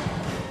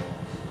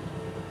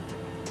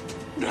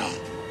 No.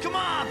 Come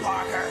on,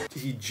 Parker.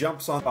 He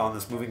jumps on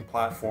this moving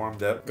platform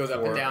that goes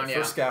up and down,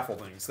 for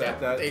scaffoldings.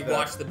 They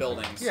watch the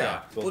buildings.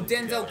 Yeah. Well,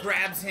 Denzel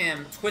grabs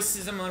him,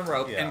 twists him on a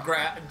rope, and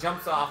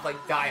jumps off like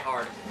Die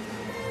Hard.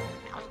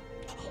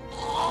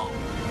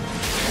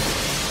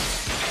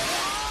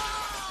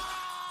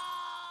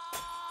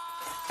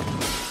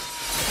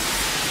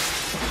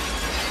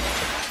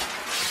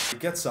 He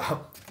gets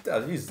up,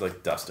 he's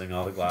like dusting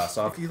all the glass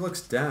off. He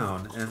looks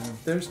down, and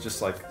there's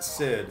just like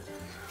Sid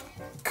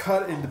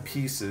cut into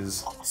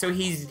pieces. So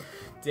he's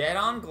dead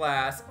on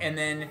glass, and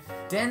then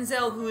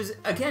Denzel, who's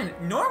again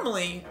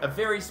normally a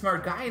very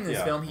smart guy in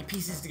this film, he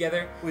pieces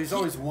together. Well, he's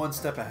always one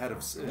step ahead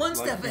of Sid. One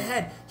step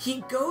ahead.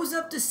 He goes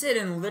up to Sid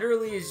and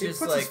literally is just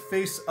puts like his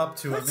face up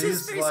to him.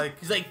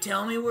 He's like,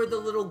 "Tell me where the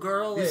little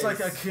girl is." He's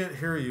like, "I can't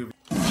hear you."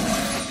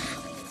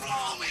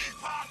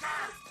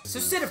 So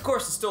Sid, of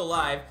course, is still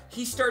alive.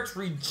 He starts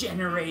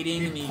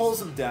regenerating, and he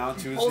pulls him down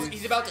to his.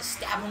 He's about to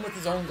stab him with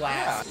his own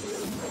glass.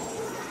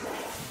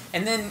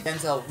 And then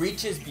Denzel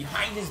reaches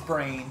behind his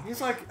brain. He's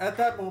like, at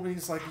that moment,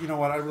 he's like, "You know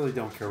what? I really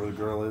don't care where the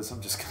girl is.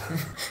 I'm just gonna."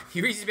 He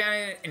reaches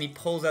behind it and he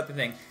pulls out the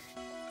thing.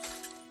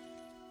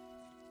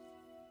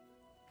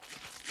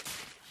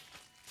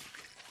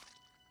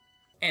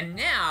 And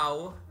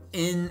now,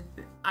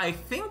 I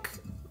think,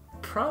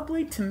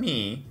 probably to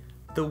me,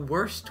 the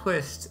worst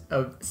twist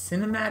of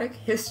cinematic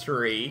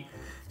history,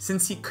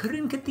 since he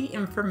couldn't get the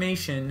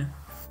information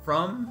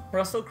from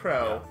Russell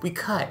Crowe, we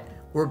cut.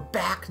 We're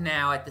back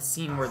now at the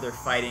scene where they're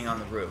fighting on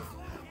the roof.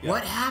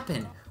 What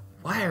happened?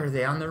 Why are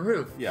they on the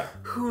roof?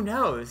 Who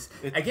knows?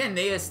 Again,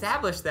 they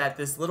established that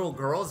this little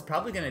girl is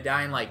probably going to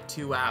die in like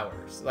 2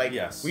 hours. Like,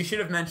 we should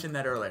have mentioned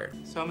that earlier.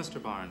 So, Mr.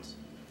 Barnes,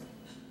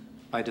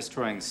 by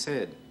destroying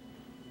Sid,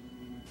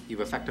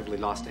 you've effectively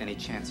lost any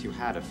chance you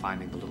had of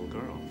finding the little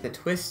girl. The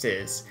twist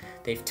is,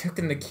 they've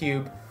taken the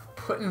cube,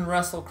 putting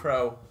Russell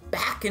Crowe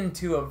back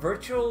into a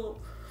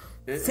virtual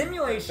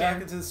simulation.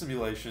 Back into the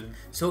simulation.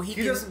 So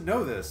he doesn't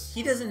know this.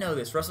 He doesn't know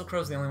this. Russell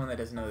Crowe's the only one that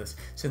doesn't know this.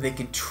 So they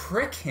can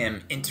trick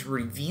him into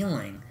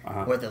revealing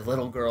where the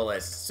little girl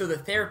is. So the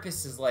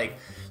therapist is like,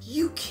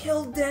 "You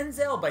killed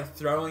Denzel," by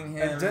throwing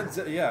him. And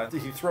Denzel,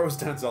 he throws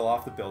Denzel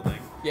off the building.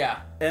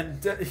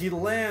 And he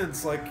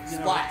lands like,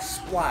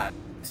 splat.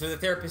 So the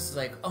therapist is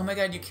like, "Oh my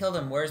God, you killed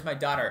him. Where's my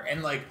daughter?"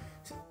 And like,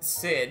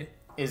 Sid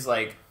is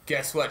like,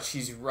 "Guess what?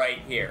 She's right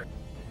here."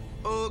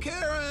 Oh,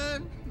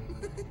 Karen.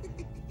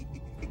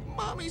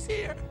 Mommy's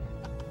here.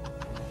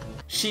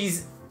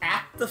 She's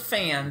at the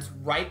fans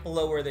right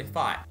below where they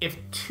fought. If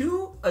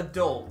two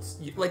adults,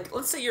 like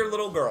let's say you're a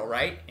little girl,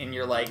 right? And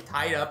you're like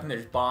tied up and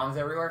there's bombs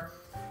everywhere.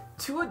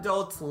 Two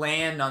adults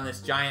land on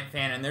this giant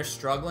fan and they're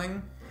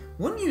struggling.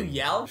 Wouldn't you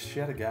yell? She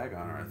had a gag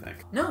on her, I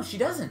think. No, she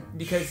doesn't,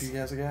 because she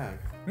has a gag.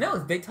 No,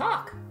 they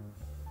talk.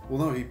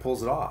 Well, no, he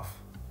pulls it off.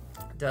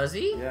 Does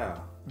he? Yeah.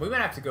 We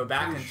might have to go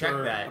back and check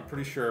that. I'm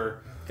pretty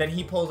sure. That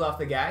he pulls off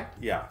the gag?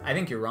 Yeah. I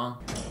think you're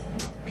wrong.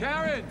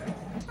 Karen!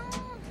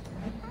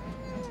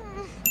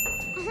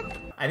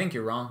 I think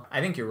you're wrong.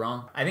 I think you're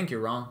wrong. I think you're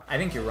wrong. I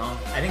think you're wrong.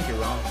 I think you're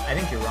wrong. I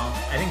think you're wrong.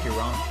 I think you're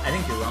wrong. I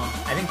think you're wrong.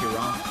 I think you're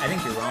wrong. I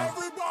think you're wrong.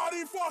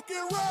 Everybody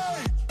fucking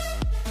rage!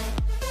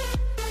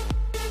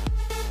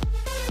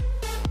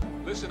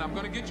 Listen, I'm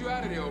gonna get you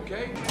out of here,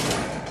 okay?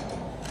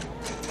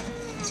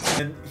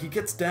 And he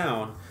gets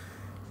down,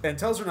 and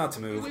tells her not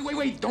to move.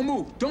 Wait, don't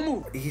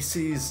move. He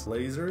sees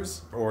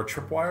lasers or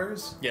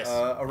tripwires Yes,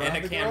 around and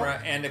a the camera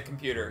girl. and a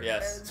computer,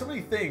 yes. And so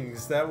many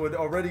things that would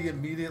already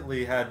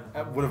immediately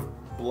would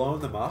have blown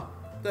them up.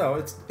 No,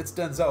 it's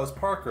Denzel, it's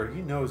Parker.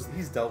 He knows,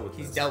 he's dealt with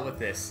this. He's dealt with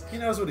this. He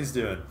knows what he's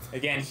doing.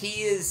 Again,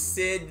 he is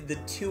Sid, the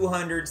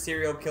 200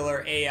 serial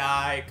killer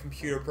AI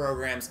computer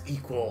programs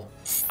equal.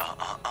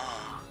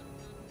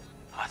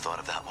 I thought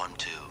of that one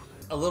too.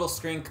 A little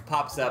screen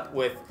pops up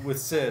with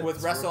Sid,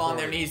 with Russell on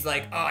their knees,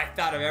 like, "Oh, I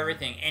thought of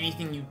everything.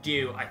 Anything you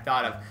do, I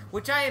thought of."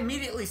 Which I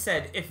immediately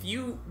said, if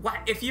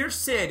you're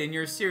Sid and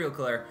you're a serial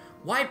killer,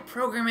 why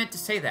program it to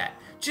say that?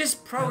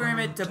 Just program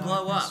it to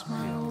blow up.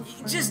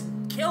 Just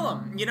kill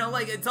him. You know,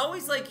 like, it's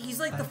always like he's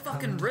like the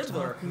fucking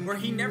Riddler, where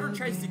he never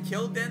tries to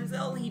kill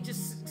Denzel. He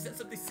just sets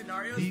up these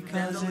scenarios for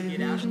Denzel to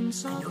get out. I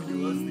know he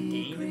loves the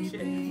game and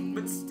shit,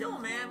 but still,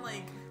 man,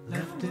 like,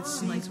 come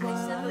on. Like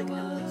I said, like,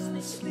 at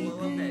least make it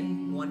blow up at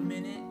 1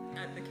 minute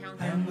at the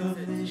countdown. Like,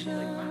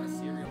 find a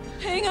serial.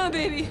 Hang on,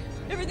 baby.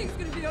 Everything's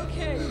gonna be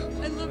okay.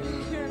 I love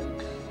you,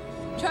 Karen.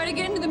 Try to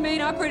get into the main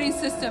operating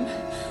system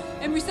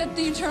and reset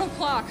the internal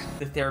clock.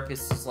 The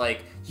therapist is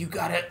like, you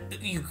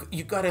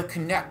gotta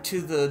connect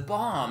to the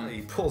bomb.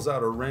 He pulls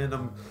out a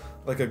random,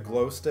 like a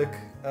glow stick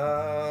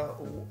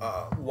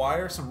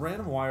wire, some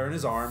random wire in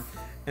his arm,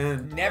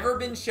 and never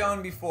been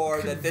shown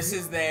before that this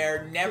is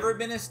there. Never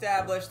been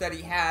established that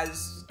he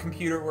has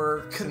computer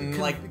work.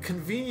 Like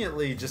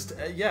conveniently, just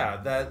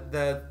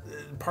that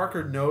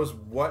Parker knows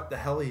what the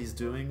hell he's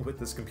doing with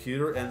this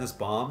computer and this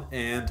bomb,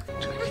 and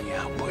the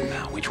output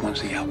now. Which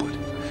one's the output?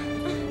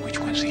 Which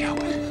one's the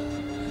output?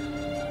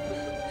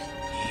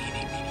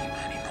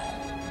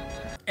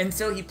 And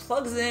so he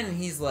plugs in and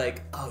he's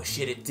like, oh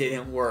shit, it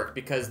didn't work,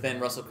 because then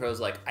Russell Crowe's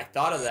like, I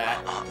thought of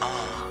that.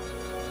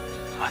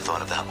 I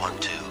thought of that one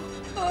too.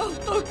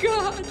 Oh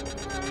God.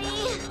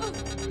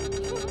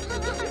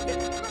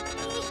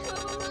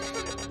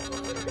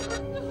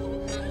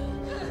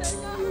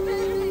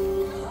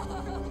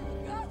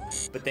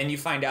 But then you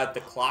find out the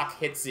clock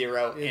hits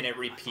 0 and it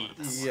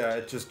repeats. Yeah,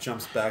 it just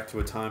jumps back to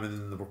a time and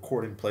then the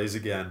recording plays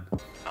again.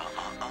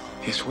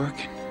 It's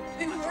working.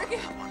 It's working.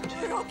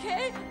 We're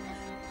okay.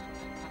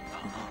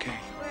 Okay.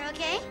 We're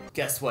okay?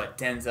 Guess what?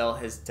 Denzel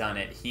has done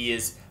it. He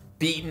has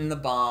beaten the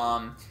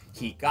bomb.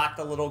 He got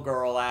the little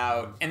girl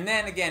out. And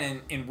then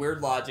again, in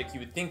weird logic, you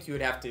would think you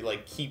would have to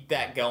like keep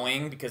that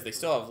going because they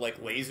still have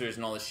like lasers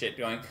and all this shit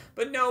going.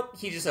 But nope,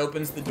 he just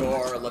opens the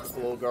door, lets the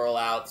little girl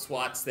out,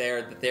 SWAT's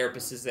there, the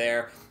therapist is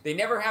there. They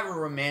never have a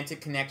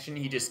romantic connection.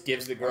 He just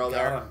gives the girl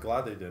there. I'm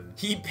glad they didn't.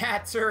 He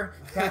pats her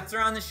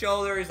on the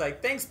shoulder. He's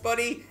like, thanks,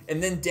 buddy.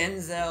 And then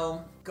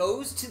Denzel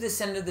goes to the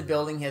center of the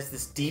building. He has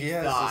this deep thought. He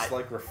has this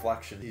like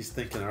reflection. He's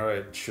thinking, all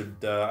right,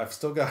 should I've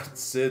still got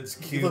Sid's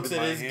cube. He looks in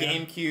at my his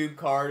hand. GameCube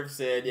card of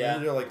Sid. Yeah,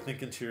 and you're like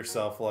thinking to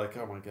yourself, like,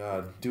 oh my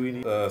god, do we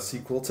need a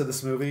sequel to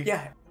this movie?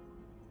 Yeah.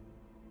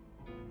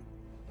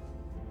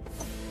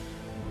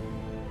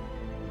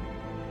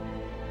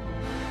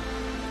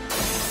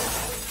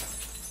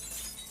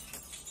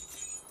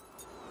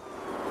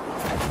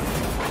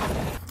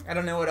 I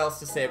don't know what else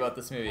to say about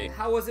this movie.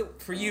 How was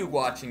it for you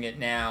watching it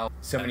now,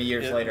 so many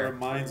years later? It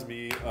reminds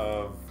me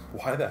of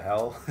why the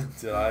hell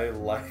did I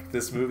like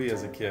this movie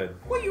as a kid?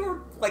 Well, you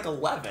were like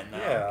 11, though.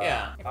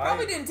 Yeah. It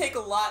probably didn't take a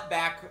lot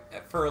back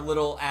for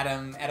little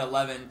Adam at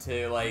 11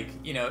 to, like,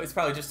 you know, it's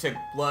probably just took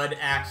blood,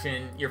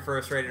 action, your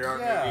first rated R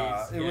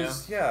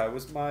movies. It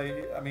was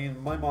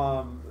my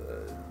mom,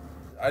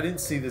 I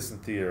didn't see this in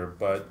theater,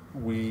 but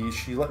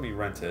she let me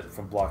rent it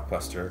from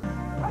Blockbuster.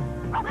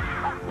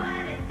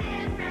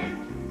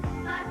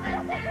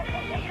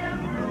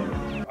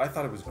 I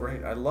thought it was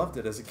great. I loved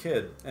it as a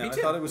kid, and I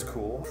thought it was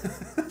cool.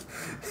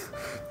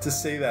 To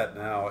say that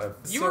now,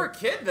 you were a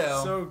kid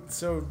though.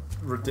 So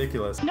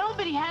ridiculous.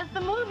 Nobody has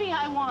the movie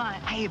I want.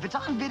 Hey, if it's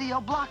on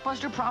video,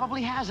 Blockbuster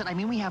probably has it. I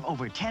mean, we have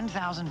over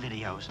 10,000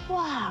 videos.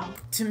 Wow.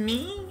 To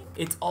me,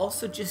 it's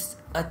also just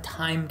a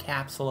time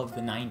capsule of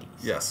the 90s.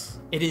 Yes.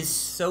 It is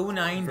so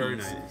 90s. Very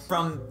 90s.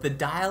 From the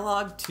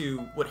dialogue to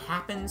what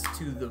happens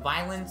to the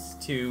violence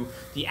to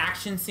the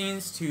action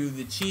scenes to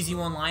the cheesy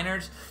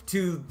one-liners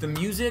to the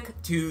music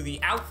to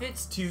the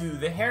outfits to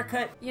the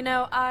haircut. You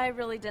know, I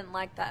really didn't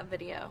like that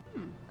video.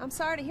 I'm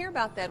sorry to hear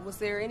about that. Was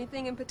there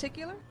anything in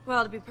particular?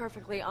 Well, to be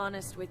perfectly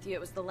honest with you, it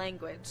was the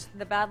language.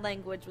 The bad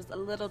language was a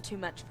little too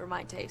much for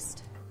my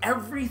taste.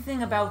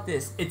 Everything about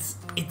this,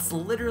 it's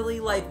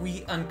literally like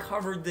we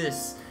uncovered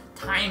this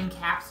time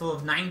capsule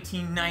of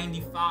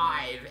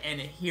 1995, and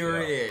here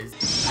it is.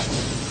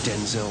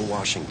 Denzel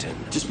Washington.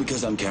 Just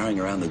because I'm carrying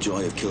around the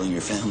joy of killing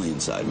your family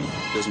inside me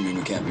doesn't mean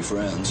we can't be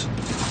friends.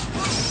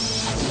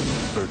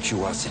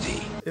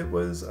 Virtuosity. It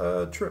was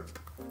a trip.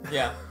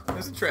 Yeah, it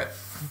was a trip.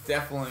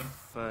 Definitely.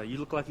 You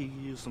look like you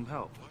could use some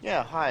help.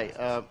 Yeah,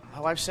 hi. My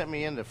wife sent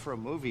me in for a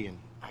movie, and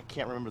I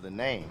can't remember the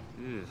name.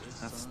 Ew,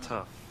 that's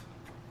tough.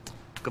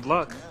 Good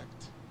luck.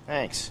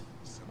 Thanks.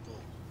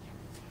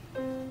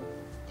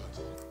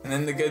 And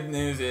then the good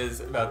news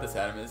is about this,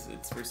 Adam, is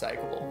it's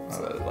recyclable.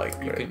 So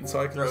like you can so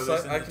I can throw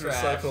this in I the can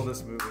trash. recycle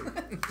this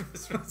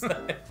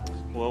movie.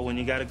 Well, when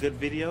you got a good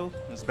video,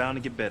 it's bound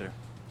to get better.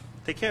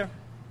 Take care.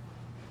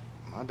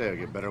 My day will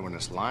get better when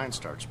this line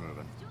starts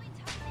moving.